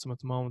nervous system at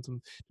the moment.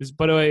 And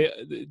by the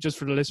way, just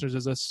for the listeners,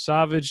 there's a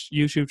savage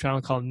YouTube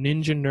channel called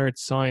Ninja Nerd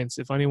Science.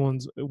 If anyone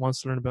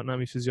wants to learn about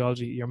anatomy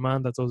physiology, your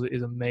man that does it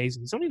is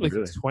amazing. He's only like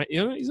 20.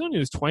 He's only in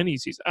his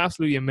 20s. He's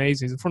absolutely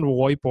amazing. He's in front of a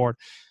whiteboard.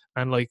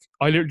 And like,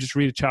 I literally just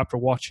read a chapter,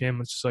 watch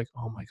him. It's just like,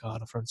 oh my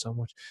God, I've learned so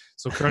much.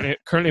 So currently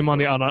I'm on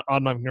the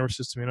autonomic nervous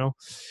system,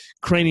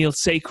 cranial,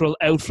 sacral,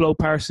 outflow,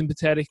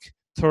 parasympathetic,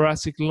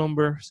 thoracic,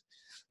 lumbar,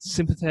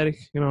 sympathetic,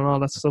 and all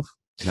that stuff.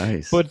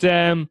 Nice. But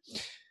I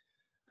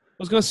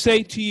was going to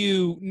say to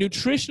you,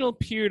 nutritional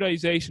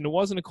periodization. It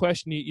wasn't a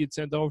question you'd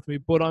sent over to me,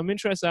 but I'm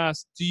interested to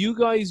ask, do you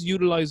guys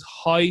utilize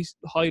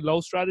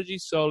high-low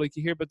strategies? So like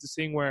you hear about this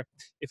thing where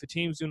if a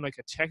team's doing like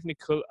a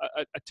technical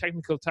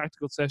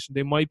tactical session,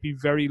 they might be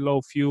very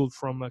low fueled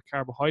from a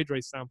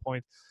carbohydrate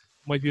standpoint,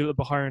 might be a little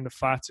bit higher in the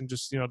fats, and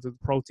just, the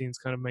proteins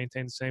kind of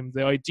maintain the same.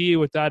 The idea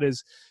with that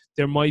is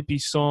there might be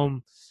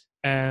some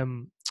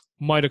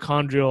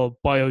mitochondrial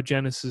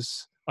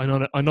biogenesis. I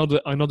know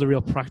the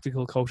real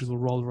practical coaches will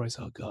roll their eyes.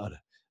 Oh God,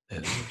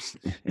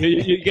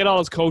 you get all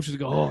those coaches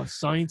go, oh,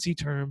 sciencey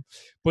term,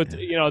 but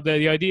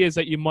the idea is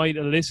that you might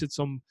elicit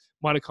some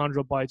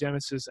mitochondrial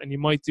biogenesis, and you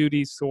might do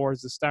these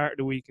towards the start of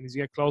the week, and as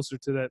you get closer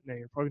to that, now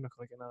you're probably not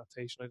going to get an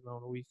adaptation. I don't know,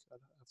 in a week. I'd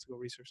have to go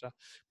research that.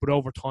 But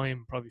over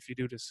time, probably if you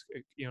do this,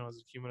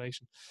 as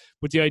accumulation.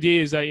 But the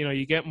idea is that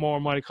you get more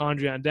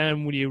mitochondria, and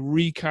then when you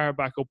recarb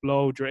back up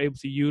load, you're able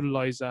to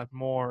utilize that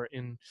more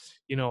in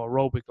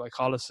aerobic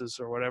glycolysis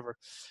or whatever.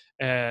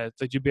 That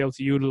you'll be able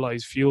to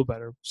utilize fuel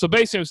better. So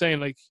basically, I'm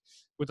saying like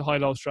with the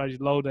high-low strategy,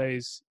 low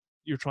days,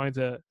 you're trying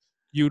to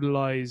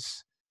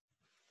utilize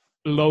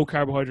low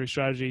carbohydrate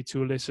strategy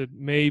to elicit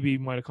maybe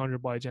mitochondrial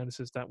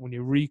biogenesis, that when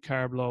you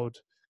recarb load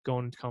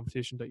going into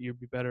competition, that you'll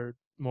be better,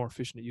 more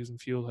efficient at using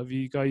fuel. Have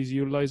you guys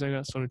utilized any of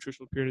that? So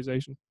nutritional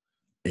periodization?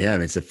 Yeah,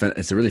 it's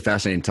a really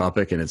fascinating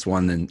topic, and it's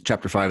one in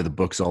chapter 5 of the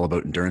book's all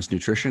about endurance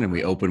nutrition. And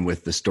we open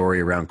with the story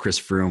around Chris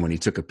Froome when he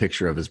took a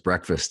picture of his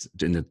breakfast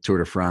in the Tour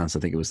de France. I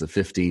think it was the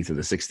 15th or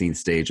the 16th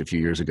stage a few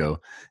years ago.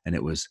 And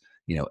it was,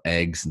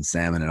 eggs and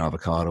salmon and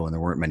avocado, and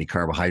there weren't many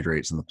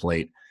carbohydrates on the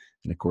plate.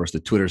 And of course, the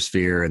Twitter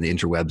sphere and the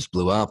interwebs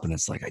blew up, and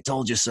it's like, I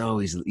told you so.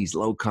 He's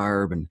low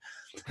carb, and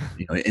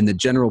in the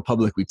general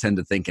public, we tend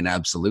to think in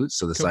absolutes.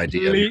 So this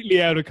completely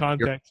idea out of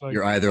context.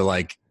 You're either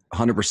like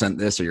 100%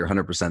 this or you're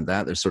 100%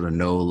 that. There's sort of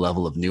no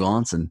level of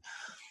nuance, and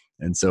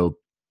so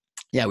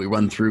yeah, we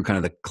run through kind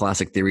of the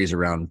classic theories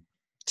around.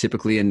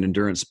 Typically in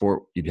endurance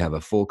sport, you'd have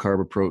a full carb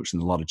approach,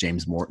 and a lot of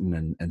James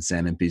Morton and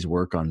Sam Impey's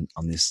work on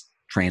this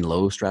train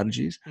low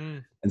strategies.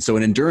 And so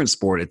in endurance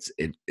sport,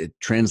 it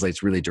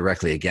translates really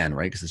directly again,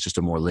 right? Because it's just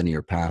a more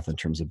linear path in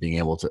terms of being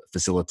able to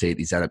facilitate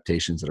these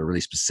adaptations that are really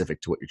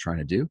specific to what you're trying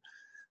to do.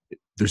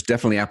 There's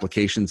definitely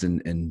applications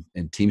in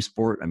team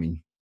sport. I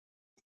mean,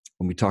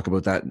 when we talk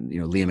about that,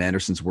 Liam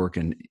Anderson's work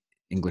in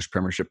English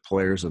Premiership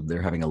players, of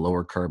they're having a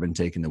lower carb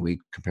intake in the week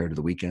compared to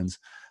the weekends.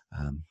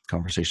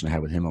 Conversation I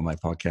had with him on my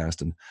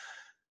podcast, and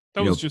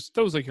that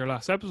was like your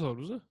last episode,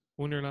 was it?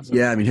 One year last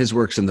Yeah, episode. I mean, his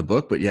work's in the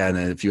book, but yeah, and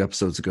a few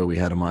episodes ago we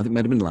had him on. I think it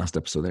might have been the last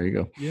episode. There you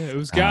go. Yeah, it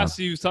was Uh, gas.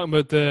 He was talking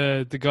about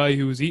the guy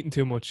who was eating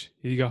too much.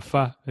 He got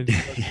fat and he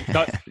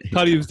thought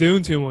he yeah, was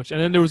doing too much. And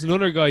then there was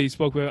another guy he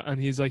spoke about,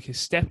 and he's like his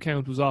step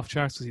count was off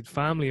charts because he had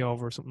family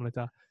over or something like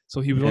that. So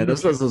he was yeah, under.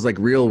 those like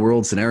real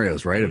world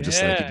scenarios, right? Of just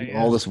like you Yeah, do yeah.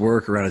 all this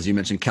work around, as you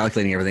mentioned,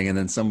 calculating everything, and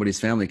then somebody's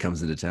family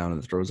comes into town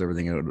and throws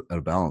everything out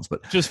of balance.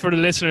 But Just for the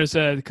listeners,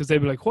 because they'd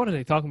be like, "What are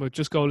they talking about?"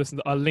 Just go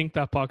listen. I'll link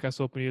that podcast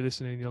up when you're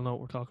listening. You'll know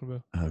what we're talking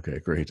about. okay,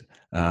 great.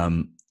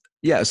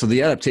 Yeah, so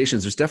the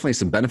adaptations, there's definitely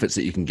some benefits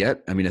that you can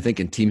get. I mean, I think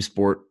in team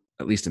sport,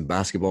 at least in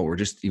basketball, we're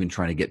just even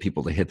trying to get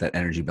people to hit that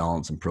energy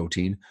balance and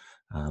protein.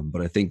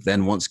 But I think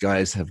then once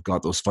guys have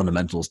got those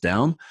fundamentals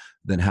down,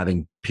 then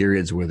having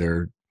periods where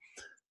they're,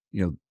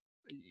 you know,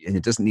 and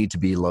it doesn't need to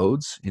be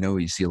loads. You know,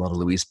 you see a lot of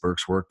Luis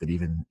Burke's work that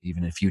even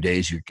in a few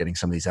days, you're getting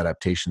some of these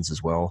adaptations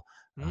as well.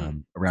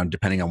 Around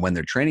depending on when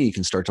they're training, you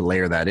can start to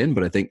layer that in.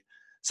 But I think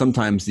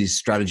sometimes these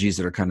strategies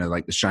that are kind of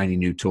like the shiny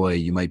new toy,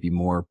 you might be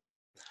more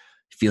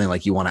feeling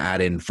like you want to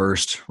add in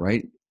first,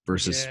 right?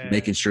 Versus Yeah,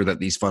 making sure that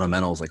these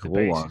fundamentals, like, the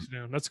hold on. basics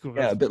now. That's good.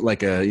 Yeah, That's a bit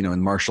like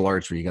in martial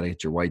arts where you got to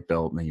get your white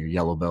belt and then your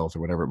yellow belt or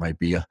whatever it might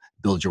be,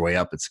 build your way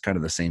up. It's kind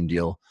of the same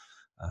deal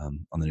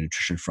on the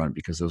nutrition front,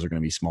 because those are going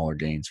to be smaller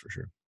gains for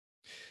sure.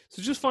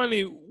 So just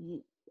finally,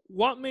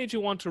 what made you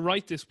want to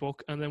write this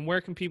book, and then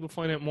where can people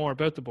find out more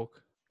about the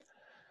book?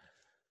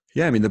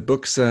 Yeah, I mean, the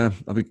book's a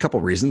couple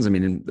of reasons. I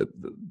mean, the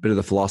bit of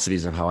the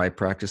philosophies of how I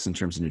practice in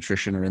terms of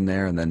nutrition are in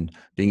there, and then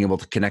being able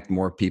to connect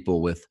more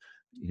people with,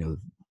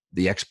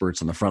 the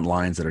experts on the front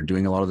lines that are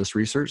doing a lot of this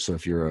research. So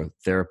if you're a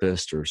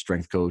therapist or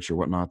strength coach or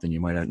whatnot, then you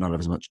might not have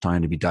as much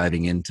time to be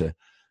diving into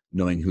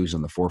knowing who's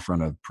on the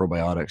forefront of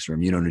probiotics or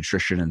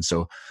immunonutrition. And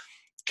so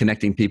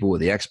connecting people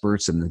with the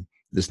experts and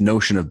this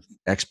notion of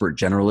expert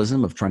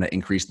generalism, of trying to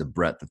increase the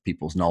breadth of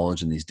people's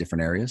knowledge in these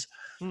different areas.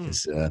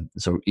 Is,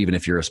 so even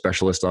if you're a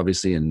specialist,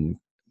 obviously, and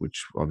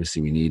which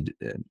obviously we need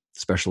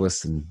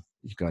specialists, and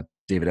you've got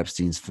David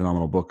Epstein's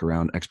phenomenal book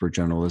around expert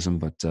generalism,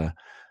 but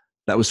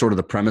that was sort of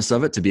the premise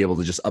of it, to be able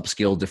to just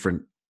upskill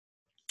different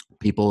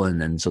people,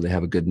 and so they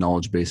have a good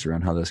knowledge base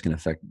around how this can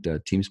affect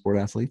team sport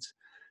athletes.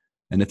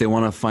 And if they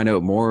want to find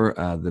out more,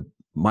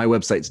 my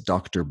website's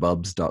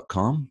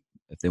drbubbs.com.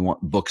 If they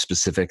want book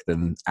specific,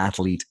 then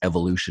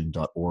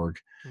athleteevolution.org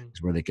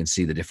is where they can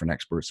see the different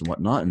experts and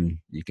whatnot. And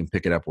you can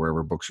pick it up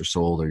wherever books are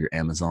sold, or your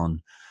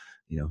Amazon,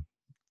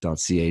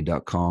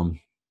 .ca.com,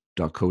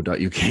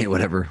 .co.uk,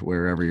 whatever,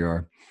 wherever you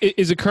are.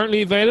 Is it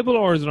currently available,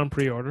 or is it on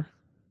pre-order?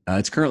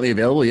 It's currently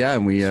available, yeah,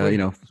 and we,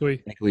 Sweet.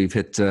 I think we've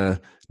hit #1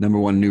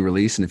 new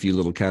release in a few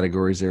little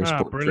categories there: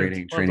 sport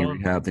brilliant. training, Well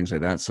rehab, things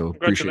like that. So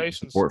appreciate the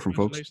Congratulations. support from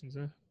folks.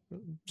 Yeah.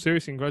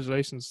 Seriously,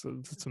 congratulations.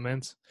 That's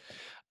immense.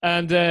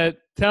 And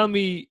tell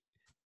me,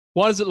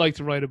 what is it like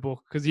to write a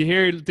book? Because you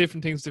hear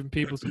different things, different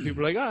people. Some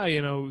people are like,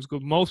 it was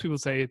good. Most people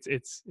say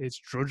it's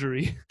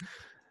drudgery.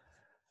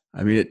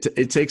 I mean,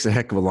 it takes a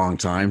heck of a long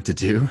time to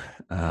do.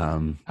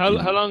 How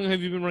long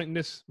have you been writing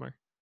this, Mark?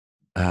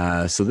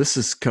 So this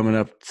is coming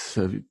up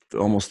to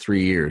almost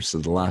 3 years. So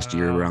the last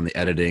year around the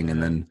editing,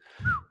 and then,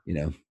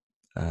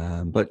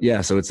 but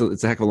yeah, so it's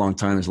a heck of a long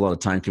time. There's a lot of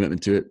time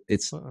commitment to it.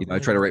 It's, I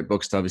try to write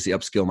books to obviously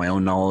upskill my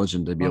own knowledge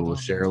and to be able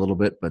to share a little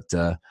bit, but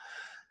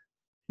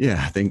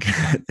yeah, I think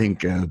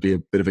there'll be a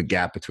bit of a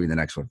gap between the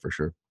next one for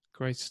sure.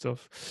 Great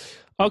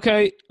stuff.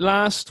 Okay,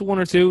 last one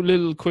or two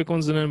little quick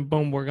ones, and then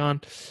boom, we're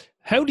gone.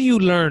 How do you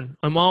learn?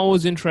 I'm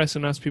always interested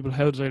in asking people,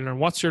 how do they learn?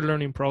 What's your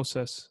learning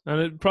process?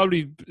 And it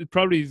probably a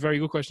very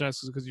good question to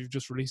ask, because you've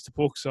just released a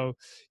book, so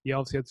you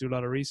obviously have to do a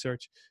lot of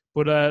research.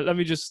 But let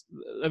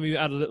me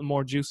add a little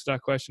more juice to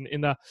that question. In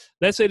that,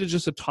 let's say there's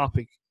just a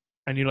topic,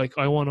 and you're like,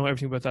 I want to know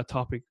everything about that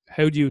topic.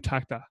 How do you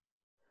attack that?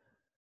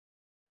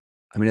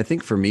 I mean, I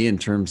think for me, in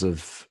terms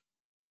of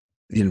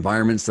the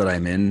environments that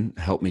I'm in,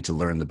 help me to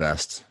learn the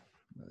best.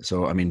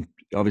 So, I mean,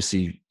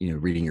 obviously,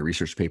 reading your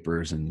research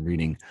papers and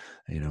reading,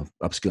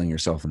 upskilling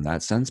yourself in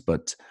that sense,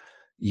 but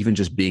even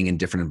just being in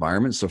different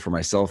environments. So for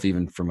myself,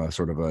 even from a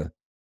sort of a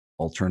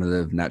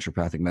alternative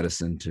naturopathic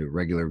medicine to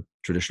regular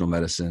traditional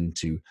medicine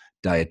to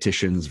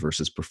dietitians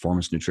versus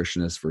performance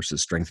nutritionists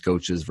versus strength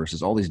coaches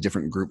versus all these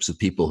different groups of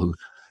people who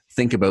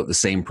think about the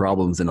same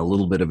problems in a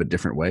little bit of a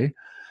different way,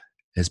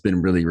 has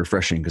been really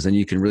refreshing, because then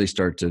you can really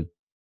start to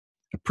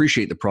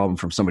appreciate the problem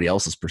from somebody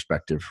else's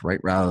perspective, right?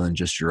 Rather than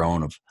just your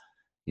own of,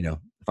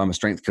 if I'm a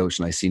strength coach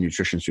and I see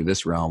nutrition through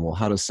this realm, well,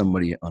 how does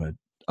somebody on a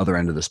other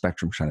end of the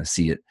spectrum trying to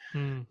see it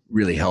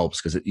really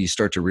helps, because you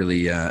start to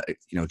really,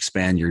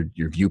 expand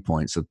your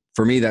viewpoint. So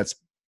for me, that's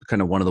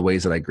kind of one of the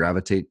ways that I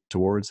gravitate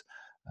towards.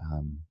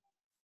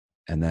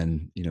 And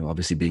then,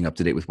 obviously being up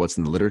to date with what's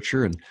in the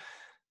literature. And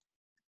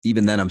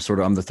even then I'm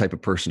the type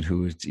of person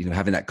who's,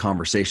 having that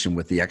conversation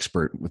with the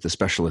expert, with the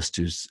specialist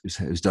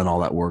who's done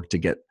all that work to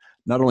get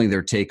not only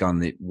their take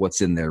on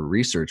what's in their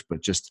research,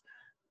 but just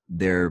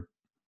their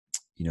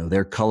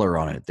color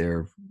on it,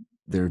 their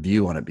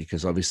view on it,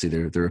 because obviously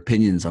their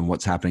opinions on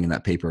what's happening in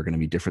that paper are going to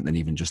be different than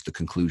even just the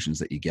conclusions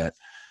that you get.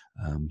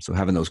 So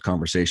having those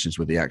conversations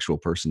with the actual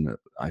person, that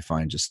I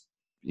find just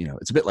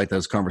it's a bit like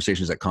those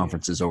conversations at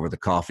conferences over the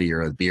coffee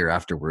or a beer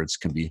afterwards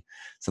can be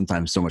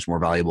sometimes so much more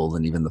valuable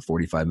than even the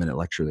 45-minute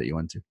lecture that you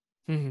went to.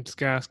 It's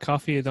gas.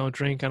 Coffee I don't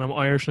drink, and I'm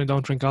Irish and I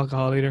don't drink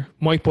alcohol either.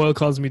 Mike Boyle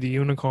calls me the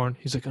unicorn.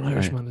 He's like an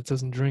Irishman that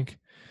doesn't drink.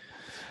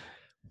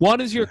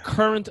 What is your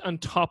current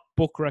and top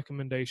book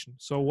recommendation?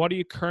 So what are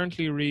you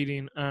currently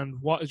reading, and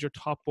what is your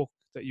top book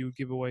that you would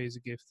give away as a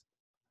gift?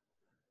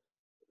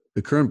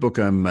 The current book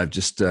I'm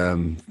just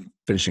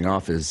finishing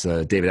off is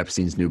David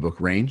Epstein's new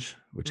book, Range,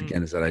 which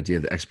again is that idea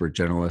of the expert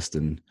generalist,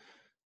 and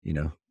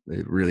a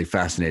really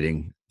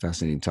fascinating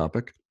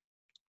topic.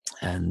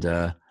 And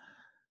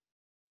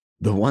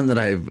the one that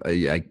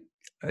I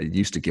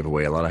used to give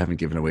away a lot, I haven't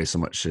given away so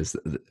much, is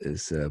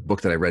a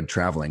book that I read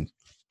traveling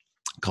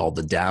called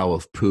The Tao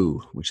of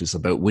Pooh, which is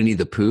about Winnie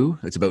the Pooh.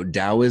 It's about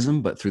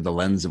Taoism, but through the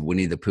lens of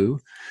Winnie the Pooh.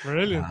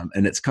 Brilliant.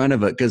 And it's kind of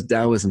because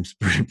Taoism's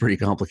pretty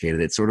complicated.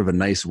 It's sort of a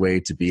nice way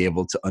to be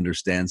able to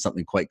understand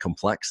something quite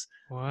complex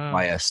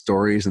via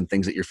stories and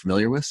things that you're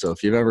familiar with. So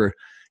if you ever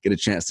get a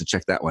chance to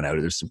check that one out,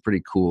 there's some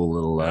pretty cool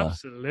little...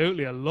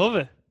 Absolutely. I love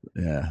it.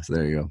 Yeah. So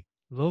there you go.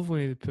 Love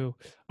Winnie the Pooh.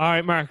 All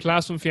right, Mark,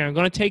 last one for you. I'm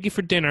going to take you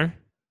for dinner.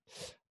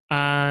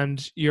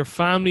 And your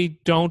family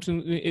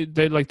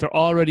they're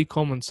already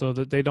coming, so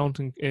that they don't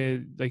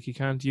you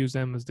can't use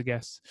them as the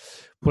guests.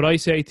 But I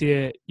say to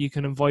you, you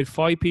can invite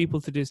 5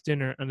 people to this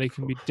dinner, and they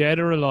can be dead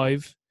or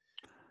alive.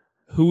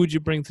 Who would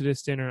you bring to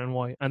this dinner and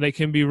why? And they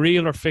can be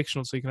real or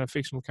fictional, so you can have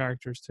fictional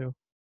characters too.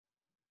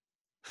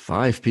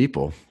 5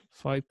 people.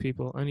 5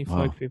 people. Only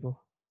 5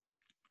 people.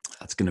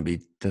 That's gonna be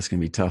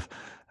tough.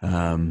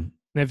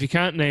 Now, if you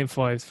can't name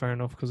 5, fair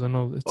enough, because I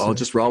know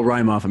it's... I'll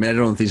rhyme off. I mean, I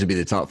don't know if these would be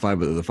the top 5,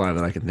 but they're the 5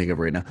 that I can think of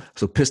right now.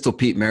 So Pistol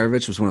Pete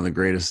Maravich was one of the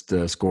greatest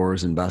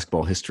scorers in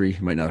basketball history.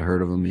 You might not have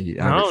heard of him.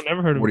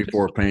 Never heard of him.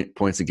 44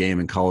 points a game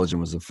in college and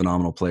was a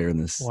phenomenal player in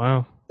this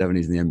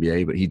 70s in the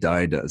NBA, but he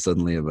died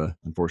suddenly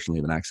unfortunately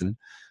of an accident.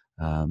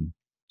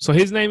 So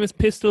his name is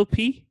Pistol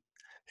Pete?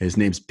 His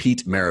name's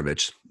Pete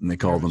Maravich, and they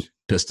called him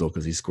Pistol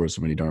because he scored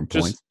so many darn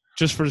points.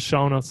 Just for the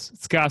show notes.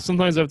 It's gas.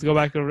 Sometimes I have to go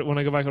back when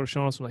I go back over the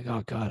show notes. I'm like,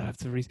 oh God, I have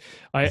to read.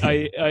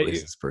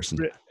 This person.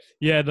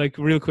 Yeah, like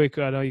real quick.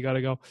 I know you got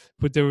to go.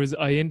 But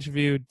I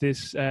interviewed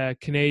this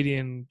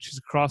Canadian. She's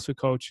a CrossFit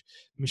coach,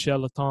 Michelle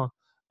Laton,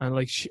 and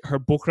like her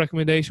book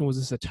recommendation was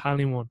this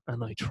Italian one,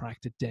 and I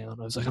tracked it down.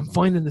 I was like, I'm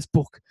finding this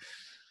book.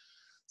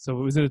 So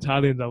it was in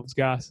Italian. That was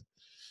gas.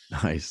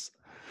 Nice.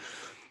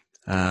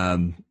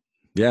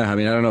 Yeah, I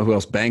mean, I don't know who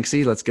else.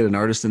 Banksy, let's get an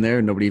artist in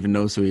there. Nobody even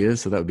knows who he is,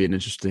 so that would be an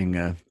interesting...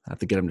 I have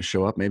to get him to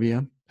show up, maybe.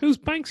 Who's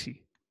Banksy?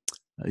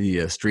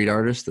 The street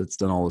artist that's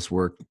done all this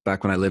work.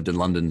 Back when I lived in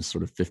London,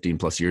 sort of 15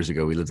 plus years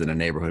ago, we lived in a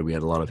neighborhood. We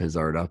had a lot of his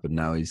art up, and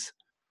now he's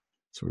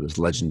sort of this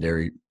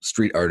legendary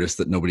street artist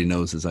that nobody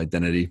knows his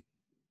identity.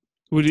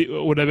 Would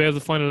I be able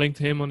to find a link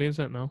to him on the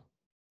internet now?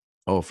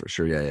 Oh, for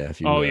sure, yeah. If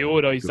you, you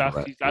would. He's that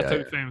type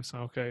of famous.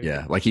 Okay.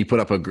 Yeah, like he put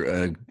up a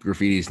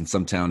graffitis in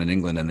some town in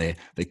England, and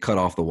they cut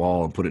off the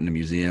wall and put it in a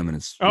museum, and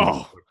it's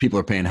people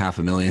are paying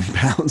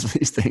 £500,000 for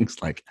these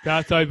things. Like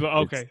that type of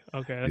okay.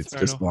 That's it's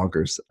just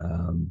bonkers.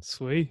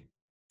 Sweet.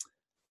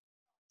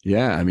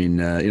 Yeah, I mean,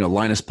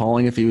 Linus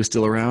Pauling, if he was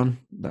still around,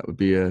 that would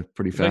be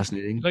pretty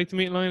fascinating. You'd like to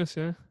meet Linus,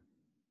 yeah.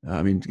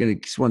 I mean,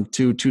 he's won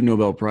two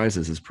Nobel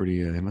Prizes. Is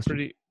pretty. He must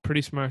be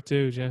pretty smart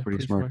dude, yeah.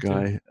 Pretty smart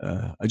guy.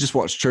 I just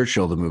watched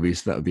Churchill, the movie,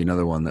 so that would be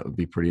another one that would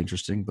be pretty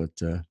interesting. But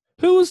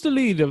who was the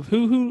lead of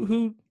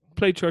who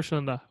played Churchill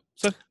in that?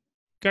 Was that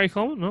Gary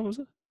Coleman? No, was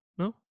it?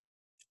 No.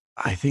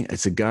 I think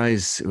it's a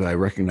guy's who I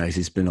recognize.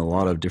 He's been in a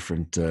lot of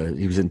different.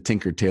 He was in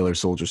Tinker Tailor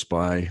Soldier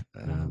Spy.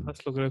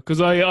 Let's look at it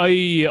because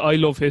I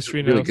love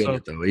history now. Really good at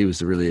it, though. He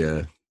was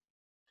really.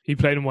 He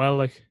played him well,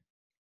 like.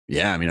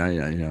 Yeah, I mean,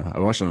 I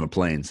watched it on a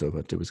plane,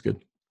 but it was good.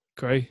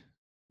 Great.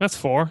 That's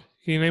 4.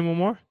 Can you name one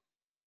more?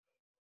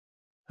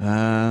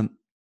 I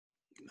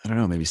don't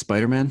know. Maybe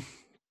Spider-Man.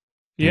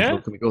 Yeah.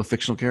 Can we go with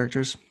fictional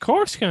characters? Of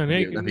course, can.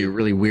 That'd be a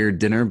really weird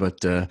dinner, but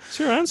it's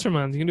your answer,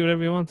 man. You can do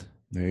whatever you want.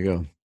 There you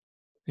go.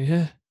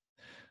 Yeah,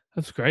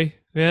 that's great.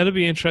 Yeah, that'd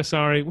be interesting.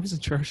 All right,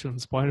 wasn't Churchill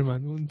and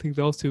Spider-Man? I wouldn't think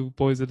those two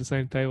boys at the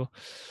same table.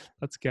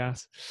 That's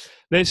gas.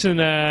 Listen,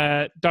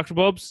 Dr.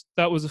 Bubbs,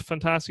 that was a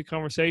fantastic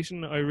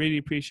conversation. I really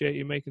appreciate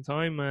you making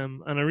time,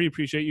 and I really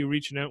appreciate you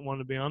reaching out and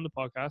wanting to be on the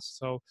podcast.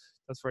 So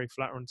that's very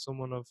flattering.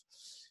 Someone of,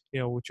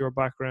 with your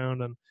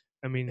background, and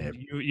I mean,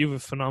 you have a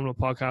phenomenal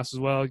podcast as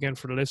well. Again,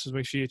 for the listeners,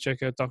 make sure you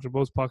check out Dr.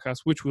 Bubbs' podcast,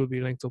 which will be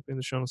linked up in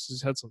the show notes.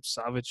 He's had some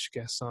savage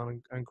guests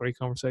on and great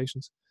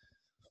conversations.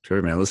 Sure,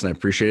 man. Listen, I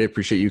appreciate it.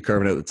 Appreciate you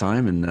carving out the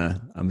time, and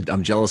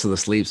I'm jealous of the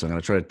sleep, so I'm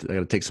gonna I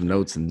gotta take some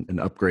notes and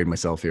upgrade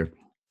myself here.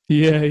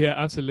 Yeah,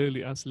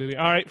 absolutely.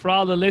 All right, for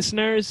all the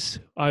listeners,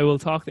 I will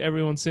talk to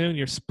everyone soon.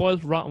 You're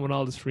spoiled rotten with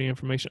all this free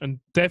information, and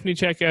definitely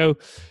check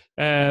out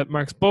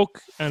Marc's book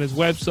and his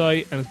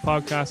website and his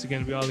podcast.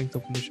 Again, it'll be all linked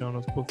up in the show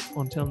notes. But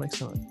until next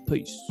time,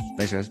 peace.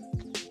 Thanks, guys.